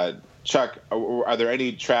Chuck, are there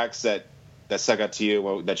any tracks that stuck out to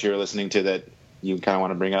you that you were listening to that you kind of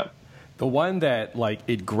want to bring up? The one that like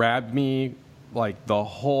it grabbed me, like the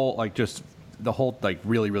whole like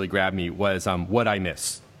really really grabbed me was What I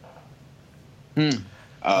Miss.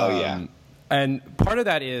 Oh yeah, and part of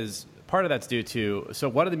that's due to, so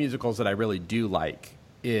one of the musicals that I really do like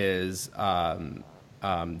is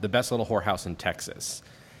The Best Little Whorehouse in Texas.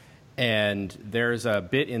 And there's a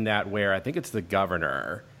bit in that where I think it's the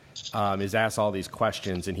governor is asked all these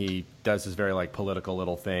questions, and he does this very like political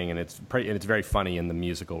little thing, and it's very funny in the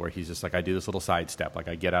musical where he's just like, I do this little sidestep, like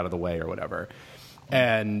I get out of the way or whatever.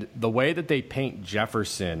 And the way that they paint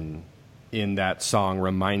Jefferson in that song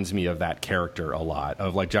reminds me of that character a lot.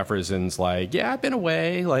 Of like Jefferson's like, yeah, I've been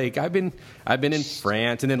away, like I've been in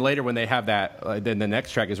France, and then later when they have that, then the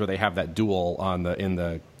next track is where they have that duel in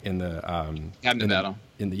the Cabinet battle.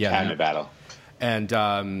 Cabinet battle.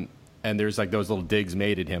 And there's like those little digs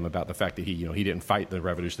made at him about the fact that he didn't fight the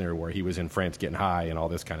Revolutionary War. He was in France getting high and all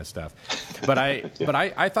this kind of stuff. But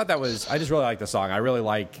I thought that was, I just really like the song. I really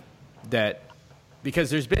like that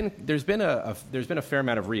because there's been a fair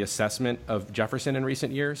amount of reassessment of Jefferson in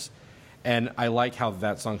recent years. And I like how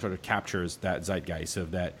that song sort of captures that zeitgeist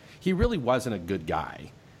of that he really wasn't a good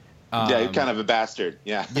guy. Yeah, he's kind of a bastard.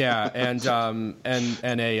 Yeah. Yeah, and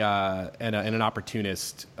an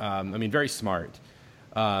opportunist. I mean, very smart,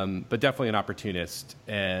 but definitely an opportunist.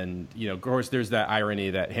 And of course, there's that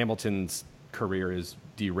irony that Hamilton's career is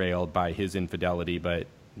derailed by his infidelity, but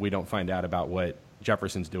we don't find out about what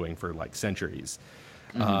Jefferson's doing for like centuries.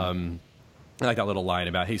 Mm-hmm. I like that little line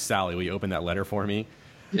about, "Hey Sally, will you open that letter for me?"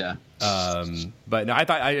 Yeah. But no,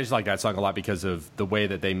 I just like that song a lot because of the way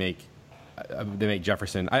that they make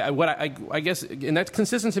Jefferson. I guess, and that's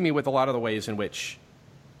consistent to me with a lot of the ways in which,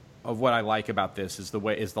 of what I like about this is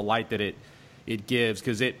the light that it gives,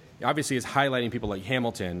 because it obviously is highlighting people like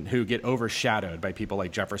Hamilton who get overshadowed by people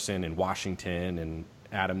like Jefferson and Washington and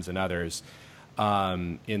Adams and others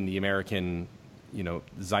in the American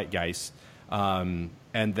zeitgeist.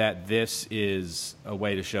 And that this is a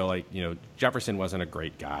way to show, like, Jefferson wasn't a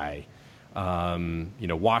great guy.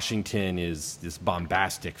 Washington is this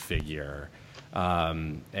bombastic figure. So I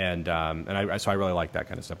really like that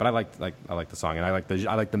kind of stuff. But I like the song, and I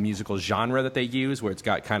like the musical genre that they use, where it's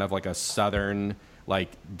got kind of like a Southern, like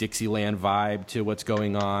Dixieland vibe to what's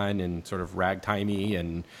going on, and sort of ragtimey,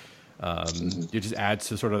 and it just adds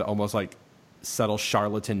to sort of almost like subtle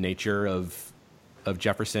charlatan nature of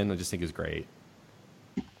Jefferson. I just think is great.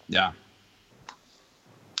 Yeah.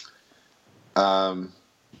 Can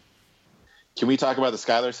we talk about the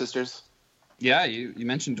Schuyler sisters? Yeah, you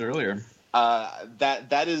mentioned earlier.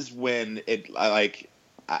 That is when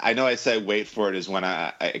I know I said wait for it is when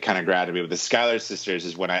I kind of grabbed me, but the Schuyler sisters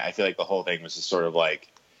is when I feel like the whole thing was just sort of like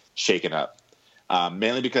shaken up.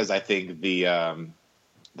 Mainly because I think the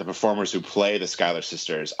performers who play the Schuyler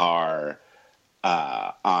sisters are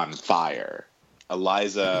on fire.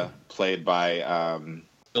 Eliza, played by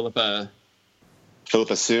Philippa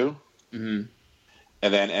Sue. Mm-hmm.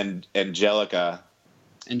 And then Angelica,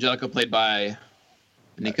 played by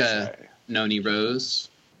Nika Noni Rose.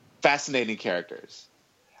 Fascinating characters.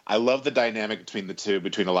 I love the dynamic between the two,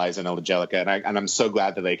 between Eliza and Angelica, and I'm so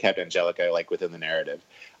glad that they kept Angelica like within the narrative.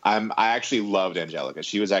 I actually loved Angelica.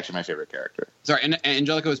 She was actually my favorite character. Sorry, and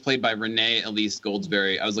Angelica was played by Renee Elise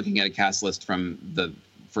Goldsberry. I was looking at a cast list from the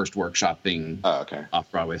first workshopping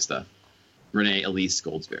off-Broadway stuff. Renee Elise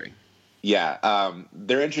Goldsberry. Yeah,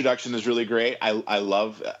 their introduction is really great. I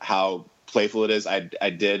love how playful it is. I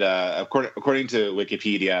did according to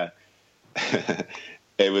Wikipedia,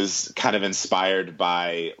 it was kind of inspired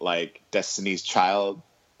by like Destiny's Child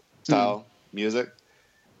style music.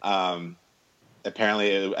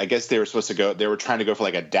 Apparently, I guess they were trying to go for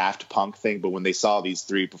like a Daft Punk thing, but when they saw these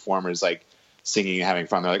three performers like singing and having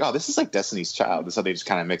fun, they're like, oh, this is like Destiny's Child. So they just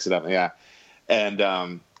kind of mix it up. Yeah.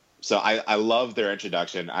 And so I love their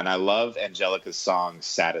introduction, and I love Angelica's song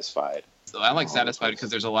Satisfied. So I like Satisfied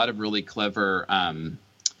because there's a lot of really clever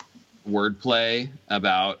wordplay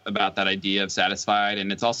about that idea of satisfied,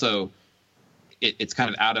 and it's also it's kind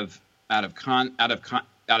of out of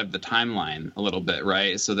the timeline a little bit,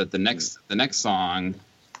 right? So that the next song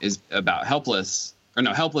is about Helpless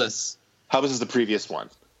is the previous one.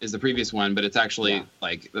 Is the previous one, but it's actually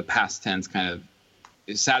like the past tense kind of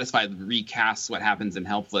Satisfied recasts what happens in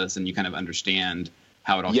Helpless, and you kind of understand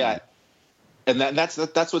how it all came. And that's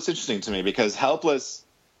what's interesting to me, because Helpless,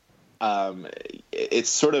 it's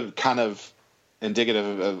sort of kind of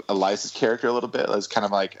indicative of Eliza's character a little bit. It's kind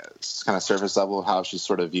of surface level of how she's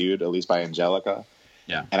sort of viewed, at least by Angelica.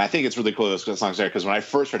 Yeah. And I think it's really cool those songs there, because when I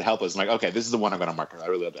first heard Helpless, I'm like, okay, this is the one I'm going to mark. I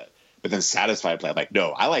really love it. But then Satisfied play, I'm like, no,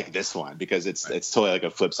 I like this one, because it's totally like a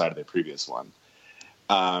flip side of the previous one.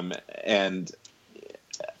 And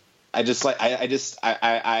I just like I'm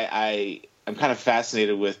kind of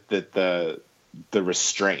fascinated with the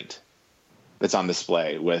restraint that's on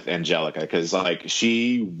display with Angelica, because like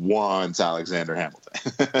she wants Alexander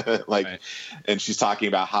Hamilton, and she's talking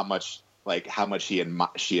about how much she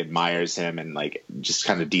admires him, and like just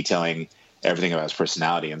kind of detailing everything about his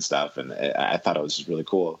personality and stuff. And I thought it was just really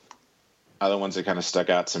cool. Other ones that kind of stuck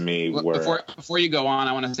out to me were before you go on,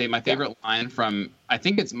 I want to say my favorite line from, I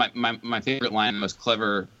think it's my favorite line, most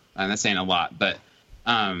clever. And that's saying a lot, but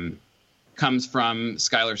comes from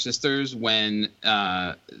Schuyler Sisters, when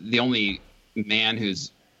the only man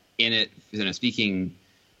who's in it in a speaking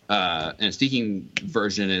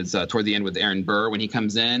version is toward the end with Aaron Burr, when he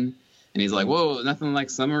comes in and he's like, "Whoa, nothing like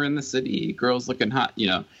summer in the city, girls looking hot,"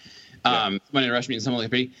 Someone in rush me and someone looking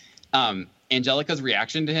pretty. Angelica's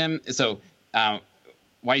reaction to him. So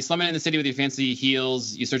why you slumming in the city with your fancy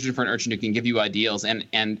heels? You searching for an urchin who can give you ideals,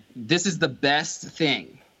 and this is the best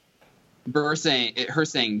thing. Her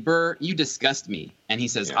saying, "Burr, you disgust me," and he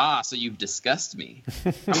says, so you've discussed me.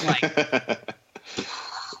 I'm like,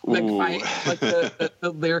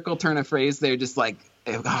 the lyrical turn of phrase there, just like,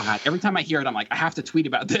 oh God, every time I hear it, I'm like, I have to tweet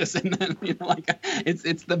about this, and then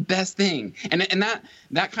it's the best thing, and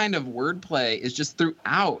that kind of wordplay is just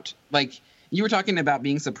throughout. Like you were talking about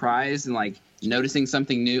being surprised and like noticing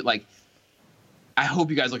something new. Like I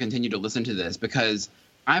hope you guys will continue to listen to this, because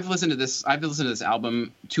I've listened to this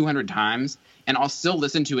album 200 times, and I'll still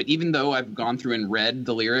listen to it, even though I've gone through and read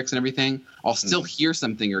the lyrics and everything. I'll still hear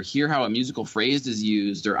something, or hear how a musical phrase is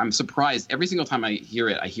used, or I'm surprised every single time I hear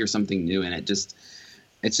it. I hear something new, and it's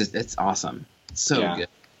awesome. It's so good.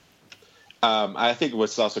 I think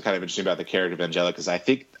what's also kind of interesting about the character of Angelica is I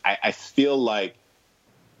feel like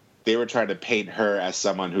they were trying to paint her as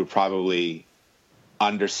someone who probably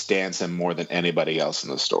understands him more than anybody else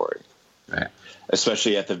in the story. Right.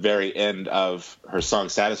 Especially at the very end of her song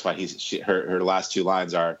 "Satisfied," her last two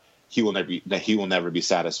lines are, he will never be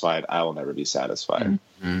satisfied. I will never be satisfied."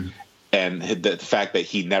 Mm-hmm. And the fact that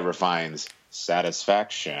he never finds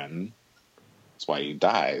satisfaction, that's why he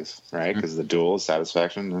dies, right? Because the dual is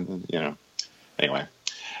satisfaction, Anyway,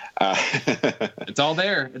 it's all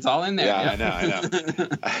there. It's all in there.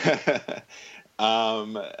 Yeah, I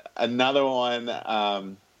know. Another one.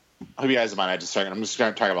 I hope you guys don't mind. I'm just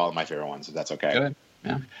going to talk about all of my favorite ones, if that's okay. Go ahead.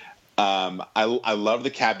 Yeah. I love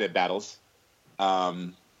the cabinet battles.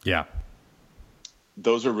 Yeah.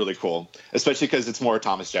 Those are really cool, especially because it's more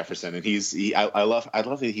Thomas Jefferson, and I love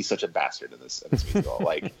that he's such a bastard in this musical.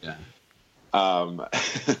 Like, yeah. What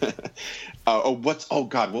was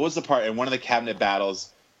the part in one of the cabinet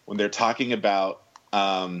battles when they're talking about?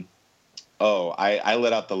 I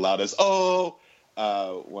let out the loudest. When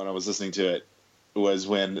I was listening to it. Was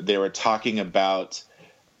when they were talking about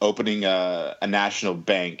opening a national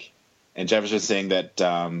bank, and Jefferson saying that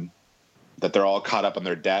they're all caught up on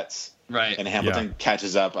their debts, right? And Hamilton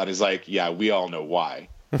catches up and he's like, "Yeah, we all know why,"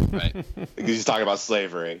 right? Because he's talking about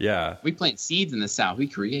slavery. Yeah, we plant seeds in the South. We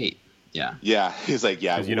create. Yeah. He's like,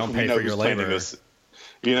 "Yeah, you don't pay for your labor."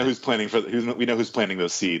 We know who's planting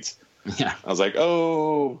those seeds. Yeah. I was like,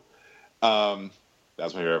 oh,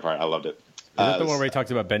 that's my favorite part. I loved it. Is that the one where he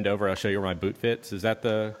talks about bend over? I'll show you where my boot fits. Is that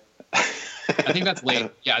the? I think that's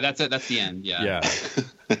late. Yeah, that's it. That's the end. Yeah.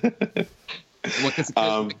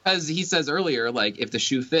 Well, because he says earlier, like, if the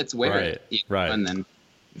shoe fits, wear it. Right. And then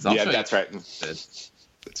that's right.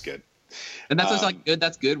 That's good. And that's just like good.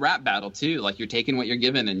 That's good rap battle too. Like, you're taking what you're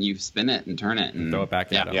given and you spin it and turn it and throw it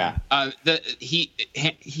back at him. Yeah.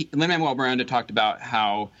 Lin-Manuel Miranda talked about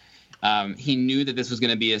how he knew that this was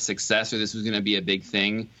going to be a success or this was going to be a big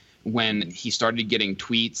thing when he started getting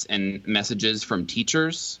tweets and messages from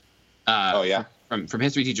teachers. From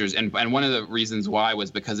history teachers, and one of the reasons why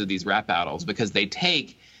was because of these rap battles, because they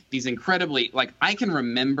take these incredibly, like, I can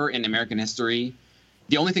remember in American history,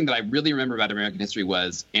 the only thing that I really remember about American history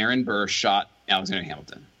was Aaron Burr shot Alexander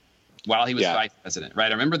Hamilton while he was vice president, right?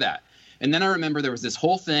 I remember that. And then I remember there was this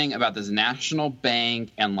whole thing about this national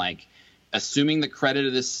bank and, like, assuming the credit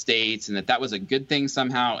of the states and that was a good thing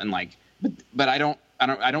somehow. And, like, but I don't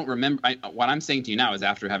remember. What I'm saying to you now is,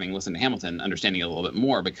 after having listened to Hamilton, understanding it a little bit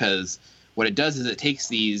more, because what it does is it takes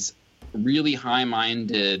these really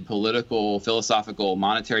high-minded political, philosophical,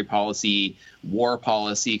 monetary policy, war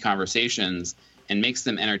policy conversations and makes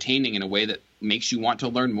them entertaining in a way that makes you want to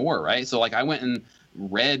learn more, right? So, like, I went and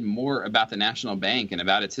read more about the National Bank and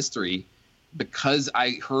about its history because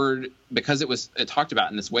it talked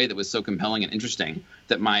about in this way that was so compelling and interesting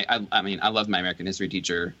that I loved my American history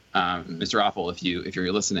teacher, Mr. Apple, if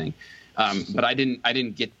you're listening, but I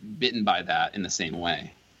didn't get bitten by that in the same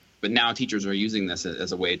way. But now teachers are using this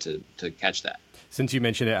as a way to catch that. Since you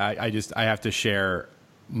mentioned it, I have to share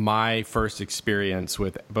my first experience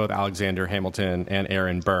with both Alexander Hamilton and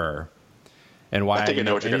Aaron Burr. And why I think I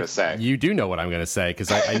know what you're going to say. You do know what I'm going to say, because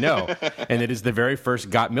I know. And it is the very first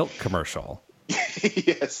Got Milk commercial.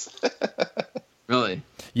 Yes. Really?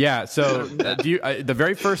 Yeah. So the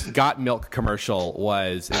very first Got Milk commercial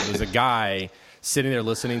was a guy sitting there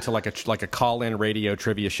listening to like a call-in radio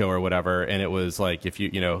trivia show or whatever, and it was like, if you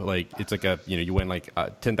it's like you win like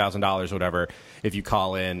 $10,000 or whatever if you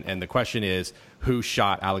call in, and the question is, who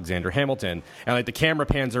shot Alexander Hamilton? And like the camera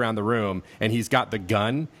pans around the room, and he's got the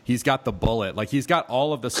gun, he's got the bullet, like he's got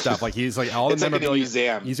all of the stuff, like he's like all the memorabilia. Like in a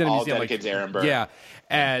museum. He's in a museum, dedicated to Aaron Burr. Yeah,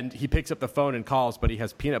 and he picks up the phone and calls, but he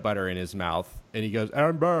has peanut butter in his mouth, and he goes,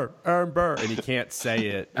 Aaron Burr, and he can't say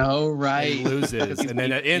it. Oh, right. And he loses, and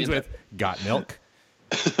then it ends with Got Milk.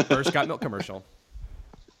 First Got Milk commercial.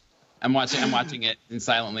 I'm watching it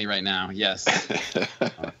silently right now. Yes.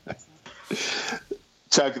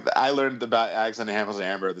 Chuck, I learned about Alexander Hamilton and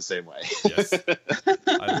Aaron Burr the same way. Yes.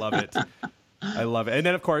 I love it. And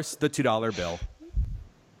then, of course, the $2 bill.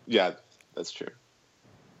 Yeah, that's true.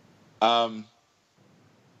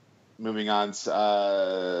 Moving on.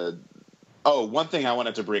 One thing I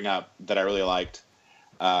wanted to bring up that I really liked,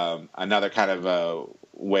 another kind of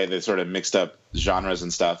way they sort of mixed up genres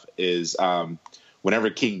and stuff, is whenever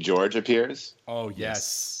King George appears. Oh,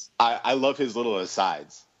 yes. I love his little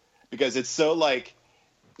asides, because it's so, like,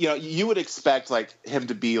 you would expect like him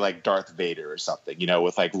to be like Darth Vader or something,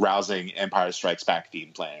 with like rousing Empire Strikes Back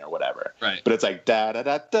theme playing or whatever. Right. But it's like da da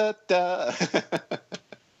da da da.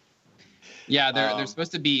 Yeah, they're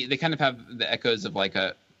supposed to be. They kind of have the echoes of like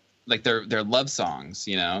their love songs.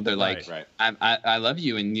 They're like, right. I love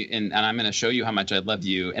you, and I'm going to show you how much I love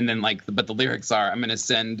you, and then but the lyrics are, I'm going to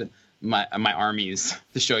send my armies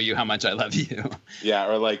to show you how much I love you. Yeah,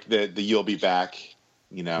 or like the you'll be back.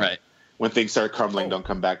 Right. When things start crumbling, don't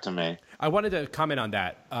come back to me. I wanted to comment on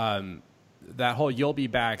that. That whole "you'll be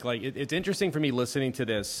back." Like, it's interesting for me listening to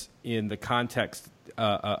this in the context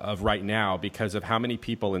of right now, because of how many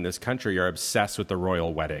people in this country are obsessed with the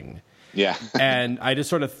royal wedding. Yeah. And I just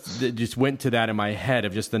sort of just went to that in my head,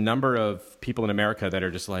 of just the number of people in America that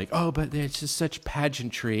are just like, oh, but it's just such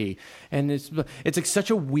pageantry. And it's like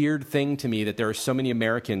such a weird thing to me that there are so many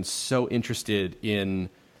Americans so interested in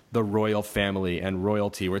the royal family and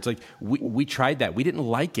royalty, where it's like, we tried that. We didn't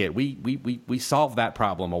like it. We solved that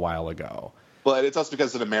problem a while ago. Well, it's also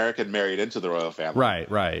because an American married into the royal family.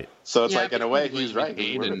 Right. So it's like, in a way, he's right.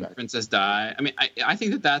 And Princess Di. I mean, I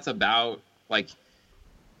think that's about, like,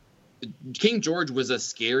 King George was a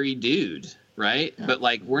scary dude, right? Yeah. But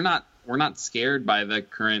like, we're not scared by the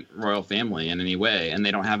current royal family in any way, and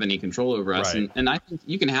they don't have any control over us. Right. And I think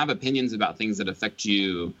you can have opinions about things that affect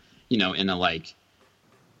you, in a like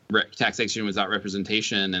taxation without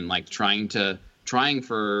representation, and like trying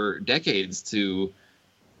for decades to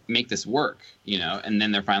make this work, and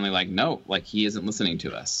then they're finally like, no, like, he isn't listening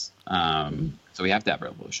to us. So we have to have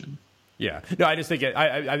revolution. Yeah. No, I just think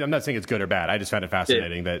I'm not saying it's good or bad. I just found it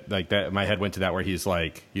fascinating that my head went to that where he's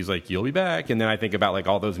like, you'll be back. And then I think about like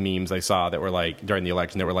all those memes I saw that were like during the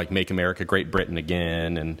election that were like, make America great Britain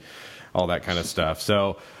again and all that kind of stuff.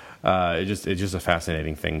 So it's just a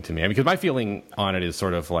fascinating thing to me. I mean, because my feeling on it is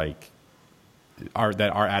sort of like our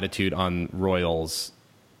attitude on royals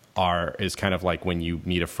is kind of like when you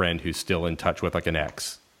meet a friend who's still in touch with like an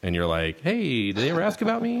ex and you're like, hey, did they ever ask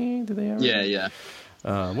about me? Did they ever? Yeah.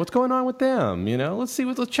 What's going on with them? You know, let's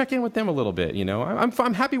check in with them a little bit. You know,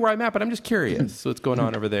 I'm happy where I'm at, but I'm just curious what's going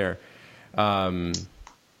on over there.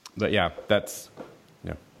 But yeah, that's.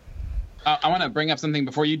 I want to bring up something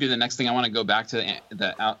before you do the next thing. I want to go back to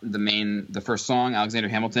the first song, Alexander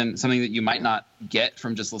Hamilton, something that you might not get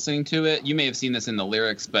from just listening to it. You may have seen this in the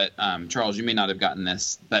lyrics, but Charles, you may not have gotten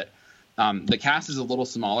this. But the cast is a little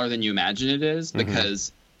smaller than you imagine it is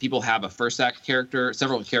because people have a first act character.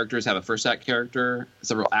 Several characters have a first act character.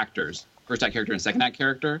 Several actors, first act character and second act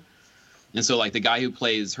character. And so, like, the guy who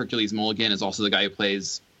plays Hercules Mulligan is also the guy who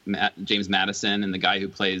plays James Madison, and the guy who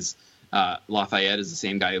plays Lafayette is the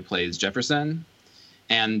same guy who plays Jefferson,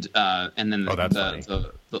 and then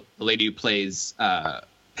the lady who plays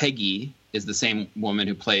Peggy is the same woman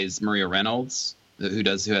who plays Maria Reynolds, who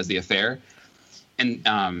has the affair, and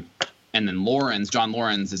then John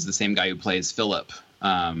Laurens is the same guy who plays Philip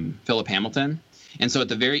Hamilton. And so at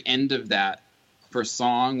the very end of that first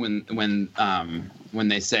song, when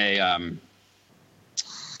they say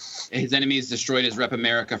his enemies destroyed his rep,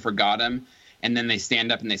 America forgot him. And then they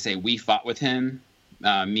stand up and they say, we fought with him.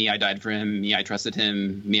 Me, I died for him. Me, I trusted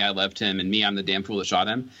him. Me, I loved him. And me, I'm the damn fool that shot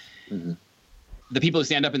him. Mm-hmm. The people who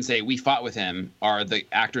stand up and say, we fought with him are the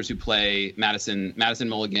actors who play Madison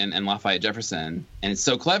Mulligan and Lafayette Jefferson. And it's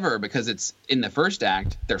so clever because it's in the first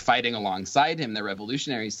act, they're fighting alongside him. They're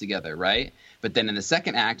revolutionaries together, right? But then in the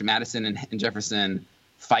second act, Madison and Jefferson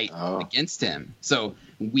fight against him. So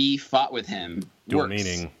we fought with him. Dual works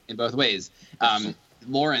meaning. In both ways.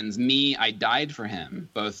 Laurens, me, I died for him.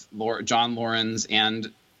 Both John Laurens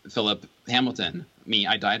and Philip Hamilton. Me,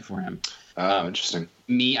 I died for him. Oh, interesting.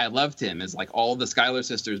 Me, I loved him is like all the Schuyler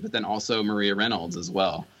sisters, but then also Maria Reynolds as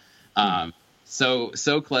well. So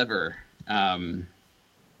clever. And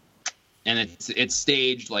it's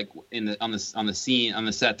staged like on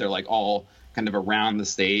the set. They're like all kind of around the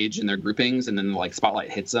stage in their groupings, and then like spotlight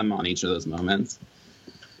hits them on each of those moments.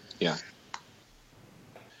 Yeah.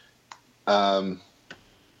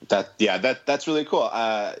 That's really cool.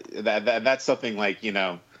 That's something like, you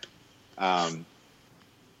know,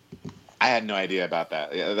 I had no idea about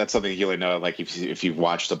that. That's something you really know, like if you've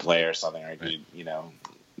watched a play or something, or you know,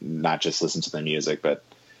 not just listen to the music. But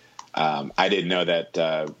I didn't know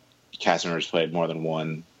that cast members played more than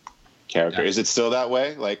one character. Yeah. Is it still that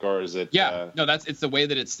way? Like, or is it? Yeah, no, it's the way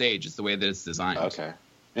that it's staged. It's the way that it's designed. Okay.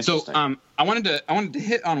 So I wanted to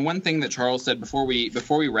hit on one thing that Charles said before we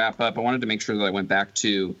wrap up. I wanted to make sure that I went back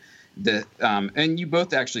to the and you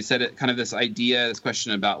both actually said it, kind of this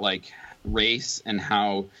question about like race and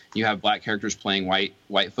how you have black characters playing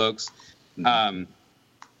white folks, or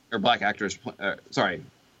black actors.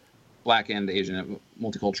 Black and Asian,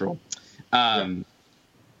 multicultural. One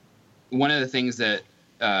of the things that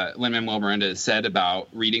Lin-Manuel Miranda said about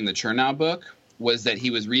reading the Chernow book was that he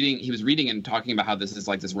was reading and talking about how this is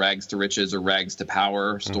like this rags to riches or rags to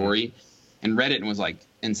power story, and read it and was like,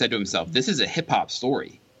 and said to himself, this is a hip hop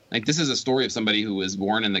story. Like, this is a story of somebody who was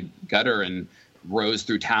born in the gutter and rose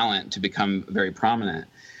through talent to become very prominent.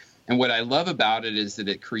 And what I love about it is that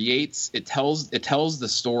it tells the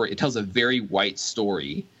story. It tells a very white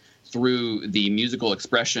story through the musical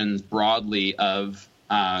expressions broadly of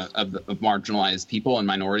marginalized people and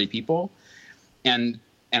minority people. And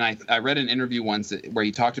I read an interview once where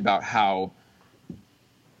he talked about how,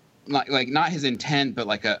 not his intent, but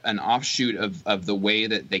like an offshoot of the way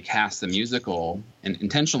that they cast the musical, and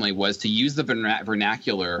intentionally, was to use the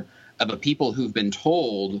vernacular of a people who've been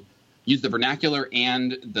told, use the vernacular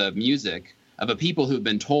and the music of a people who've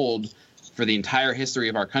been told for the entire history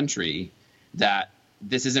of our country that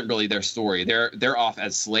this isn't really their story. They're off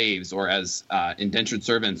as slaves or as indentured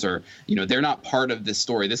servants, or, you know, they're not part of this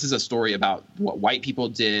story. This is a story about what white people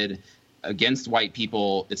did against white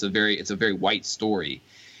people. It's a very white story.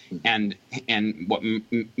 And what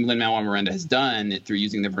Lin-Manuel Miranda has done through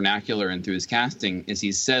using the vernacular and through his casting is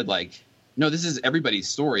he's said, like, no, this is everybody's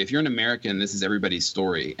story. If you're an American, this is everybody's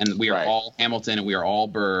story. And we are all Hamilton and we are all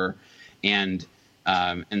Burr. And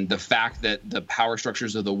the fact that the power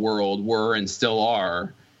structures of the world were and still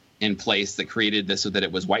are in place that created this so that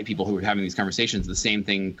it was white people who were having these conversations, the same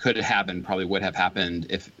thing could have happened, probably would have happened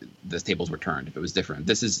if the tables were turned, if it was different.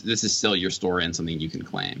 This is still your story and something you can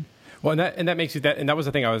claim. Well, and that makes you that, and that was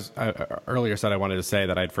the thing I was earlier said I wanted to say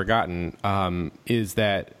that I'd forgotten, is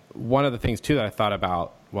that one of the things too that I thought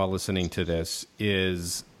about while listening to this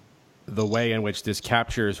is the way in which this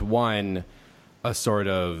captures a sort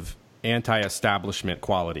of anti-establishment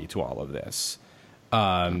quality to all of this,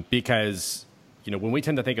 because when we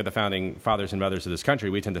tend to think of the founding fathers and mothers of this country,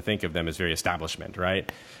 we tend to think of them as very establishment,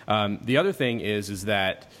 right? The other thing is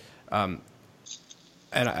that.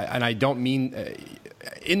 And I don't mean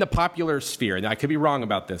in the popular sphere, and I could be wrong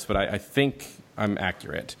about this, but I think I'm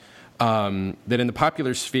accurate, that in the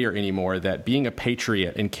popular sphere anymore, that being a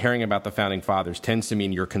patriot and caring about the founding fathers tends to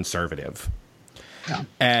mean you're conservative. Yeah.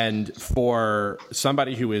 And for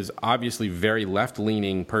somebody who is obviously very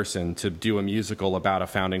left-leaning person to do a musical about a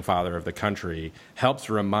founding father of the country helps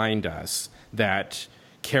remind us that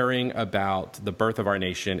caring about the birth of our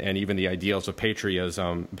nation and even the ideals of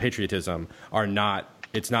patriotism are not.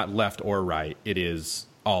 It's not left or right. It is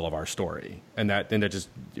all of our story, and that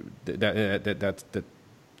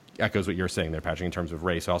echoes what you're saying there, Patrick, in terms of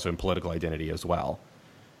race, also in political identity as well.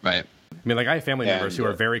 Right. I mean, like I have family members who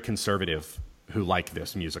are very conservative who like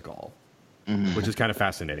this musical, which is kind of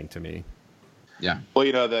fascinating to me. Yeah. Well,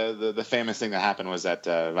 the famous thing that happened was that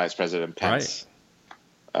Vice President Pence,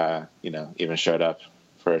 even showed up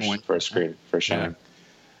for a screen for a showing. Yeah.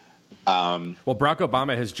 Well, Barack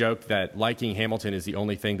Obama has joked that liking Hamilton is the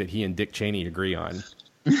only thing that he and Dick Cheney agree on.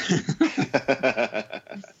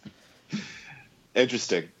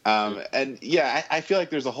 Interesting. And yeah, I feel like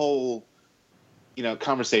there's a whole,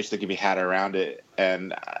 conversation that can be had around it.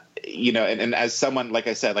 And, and as someone, like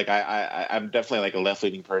I said, like I'm definitely like a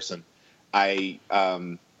left-leaning person. But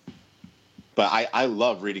I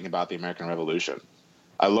love reading about the American Revolution.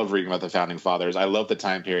 I love reading about the founding fathers. I love the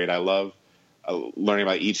time period. I love learning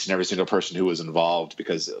about each and every single person who was involved,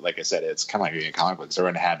 because like I said, it's kind of like reading comic books.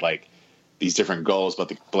 Everyone had like these different goals,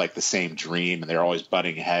 but like the same dream, and they're always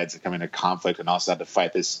butting heads and coming into conflict, and also had to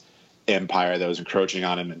fight this empire that was encroaching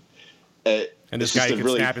on him. And this guy could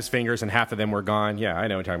snap his fingers and half of them were gone. Yeah, I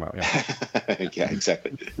know what you're talking about. Yeah, yeah,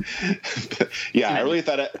 exactly. Yeah, I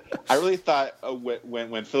really thought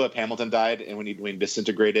when Philip Hamilton died and when he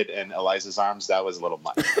disintegrated in Eliza's arms, that was a little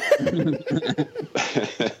much.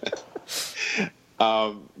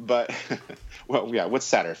 But well, yeah, what's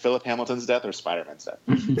sadder, Philip Hamilton's death or Spider-Man's death?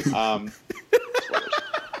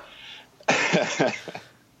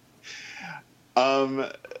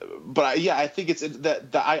 But I think it's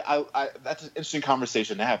that that's an interesting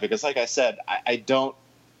conversation to have, because like I said, I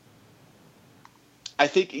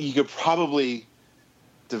think you could probably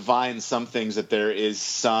divine some things, that there is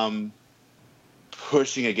some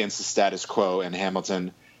pushing against the status quo in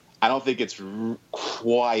Hamilton. I don't think it's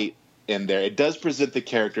quite in there. It does present the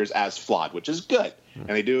characters as flawed, which is good. And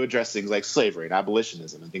they do address things like slavery and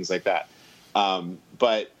abolitionism and things like that.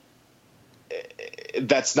 But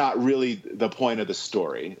that's not really the point of the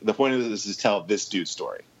story. The point of this is to tell this dude's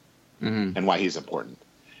story and why he's important.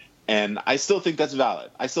 And I still think that's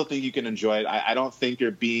valid. I still think you can enjoy it. I don't think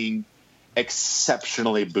you're being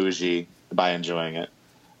exceptionally bougie by enjoying it.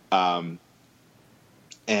 And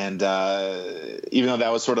even though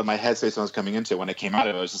that was sort of my headspace when I was coming into it, when it came out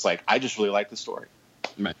of it, I was just like, I just really like the story.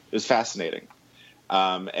 Right. It was fascinating.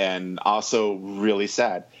 And also really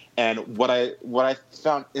sad. And what I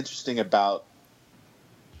found interesting about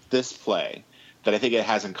this play, that I think it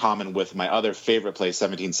has in common with my other favorite play,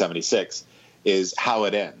 1776, is how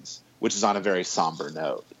it ends, which is on a very somber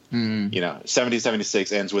note.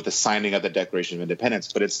 1776 ends with the signing of the Declaration of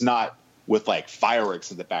Independence, but it's not with like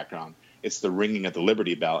fireworks in the background. It's the ringing of the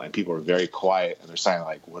Liberty Bell, and people are very quiet, and they're saying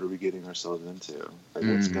like, what are we getting ourselves into? Like,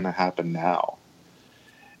 what's going to happen now?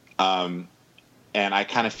 And I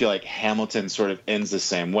kind of feel like Hamilton sort of ends the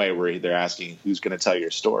same way, where they're asking, who's going to tell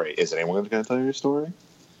your story? Is anyone going to tell your story?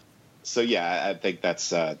 So, yeah, I think that's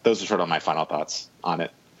those are sort of my final thoughts on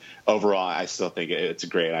it. Overall, I still think it's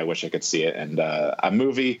great. I wish I could see it. And a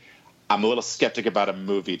movie, I'm a little skeptic about a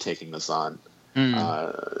movie taking this on.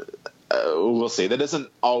 We'll see. That doesn't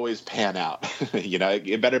always pan out.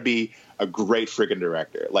 It better be a great friggin'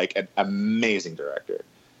 director, like an amazing director.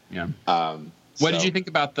 Yeah. What did you think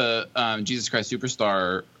about the Jesus Christ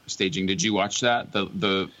Superstar staging? Did you watch that?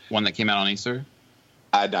 The one that came out on Easter?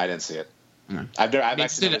 I didn't see it. No. I've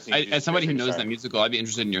actually never seen as somebody who knows that musical, I'd be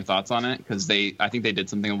interested in your thoughts on it, because I think they did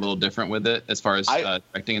something a little different with it as far as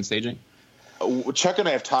directing and staging. Chuck and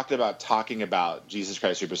I have talked about Jesus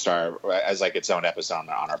Christ Superstar as like its own episode on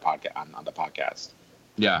our podcast on the podcast.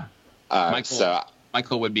 Yeah,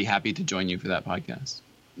 Michael would be happy to join you for that podcast.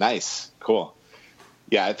 Nice, cool.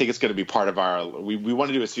 yeah, I think it's going to be part of our. We want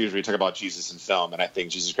to do a series where we talk about Jesus in film, and I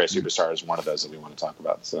think Jesus Christ Superstar is one of those that we want to talk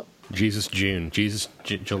about. So Jesus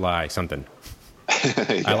July something.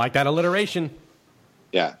 Yeah. I like that alliteration.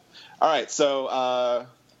 Yeah. All right. So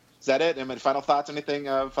is that it? Any final thoughts? Anything,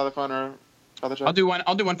 Father Fun or Father John? I'll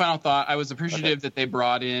do one final thought. I was appreciative that they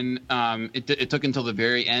brought in. It took until the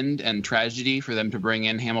very end and tragedy for them to bring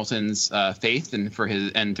in Hamilton's faith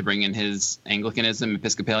and to bring in his Anglicanism,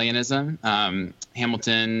 Episcopalianism.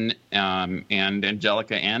 Hamilton and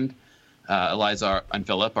Angelica and Eliza and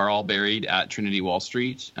Philip are all buried at Trinity Wall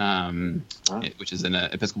Street, which is an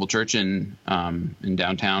Episcopal church in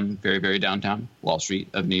downtown, very, very downtown Wall Street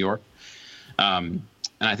of New York.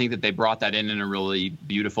 And I think that they brought that in a really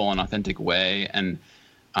beautiful and authentic way. And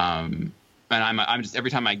I'm just,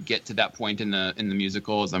 every time I get to that point in the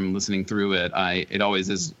musical, as I'm listening through it, it always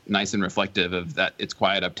is nice and reflective of that It's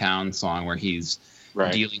Quiet Uptown song where he's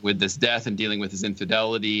dealing with this death and dealing with his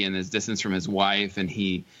infidelity and his distance from his wife. And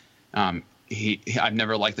I've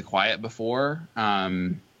never liked the quiet before.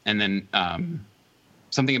 And then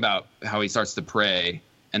something about how he starts to pray,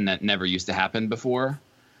 and that never used to happen before.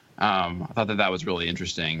 I thought that was really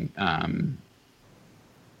interesting.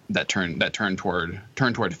 That turn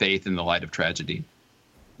toward faith in the light of tragedy.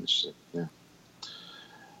 Yeah.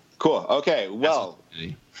 Cool. Okay. Well.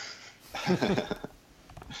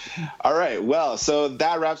 All right. Well, so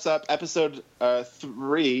that wraps up episode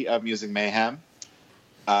 3 of Music Mayhem.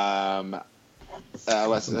 I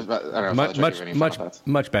don't know.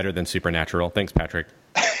 Much better than Supernatural. Thanks, Patrick.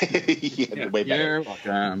 Yeah, way better. You're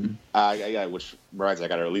welcome. Which reminds me, I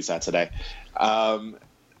got to release that today.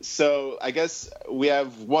 So I guess we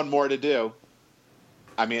have one more to do.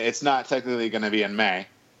 I mean, it's not technically going to be in May,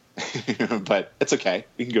 but it's okay.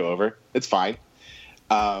 We can go over. It's fine.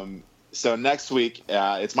 So next week,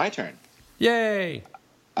 it's my turn. Yay!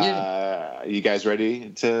 You guys ready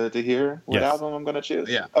to hear what album I'm going to choose?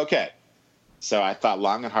 Yeah. Okay. So I thought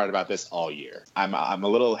long and hard about this all year. I'm a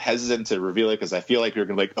little hesitant to reveal it because I feel like you're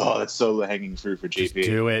going to be like, oh, that's so low-hanging fruit for JP. Just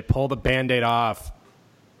do it. Pull the Band-Aid off.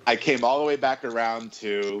 I came all the way back around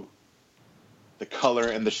to The Color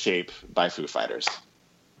and the Shape by Foo Fighters.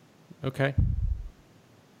 Okay.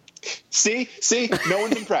 See? No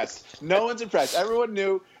one's impressed. No one's impressed. Everyone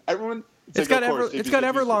knew. It's got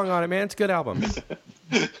Everlong on it, man. It's a good album.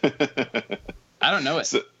 I don't know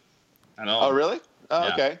it at all. Oh, really? Oh,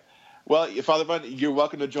 Yeah. Okay. Well, Father Fun, you're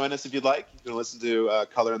welcome to join us if you'd like. You can listen to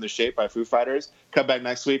Color and the Shape by Foo Fighters. Come back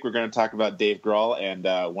next week. We're going to talk about Dave Grohl and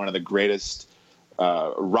one of the greatest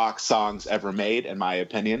rock songs ever made, in my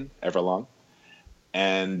opinion, Everlong.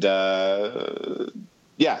 And, so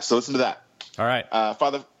listen to that. All right.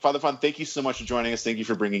 Father Fun, thank you so much for joining us. Thank you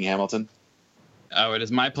for bringing Hamilton. Oh, it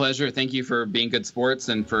is my pleasure. Thank you for being good sports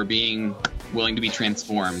and for being willing to be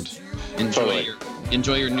transformed. Enjoy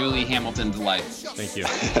your newly Hamilton's life. Thank you.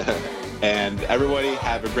 And everybody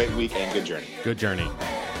have a great week and good journey. Good journey.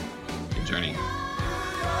 Good journey.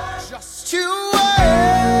 Just you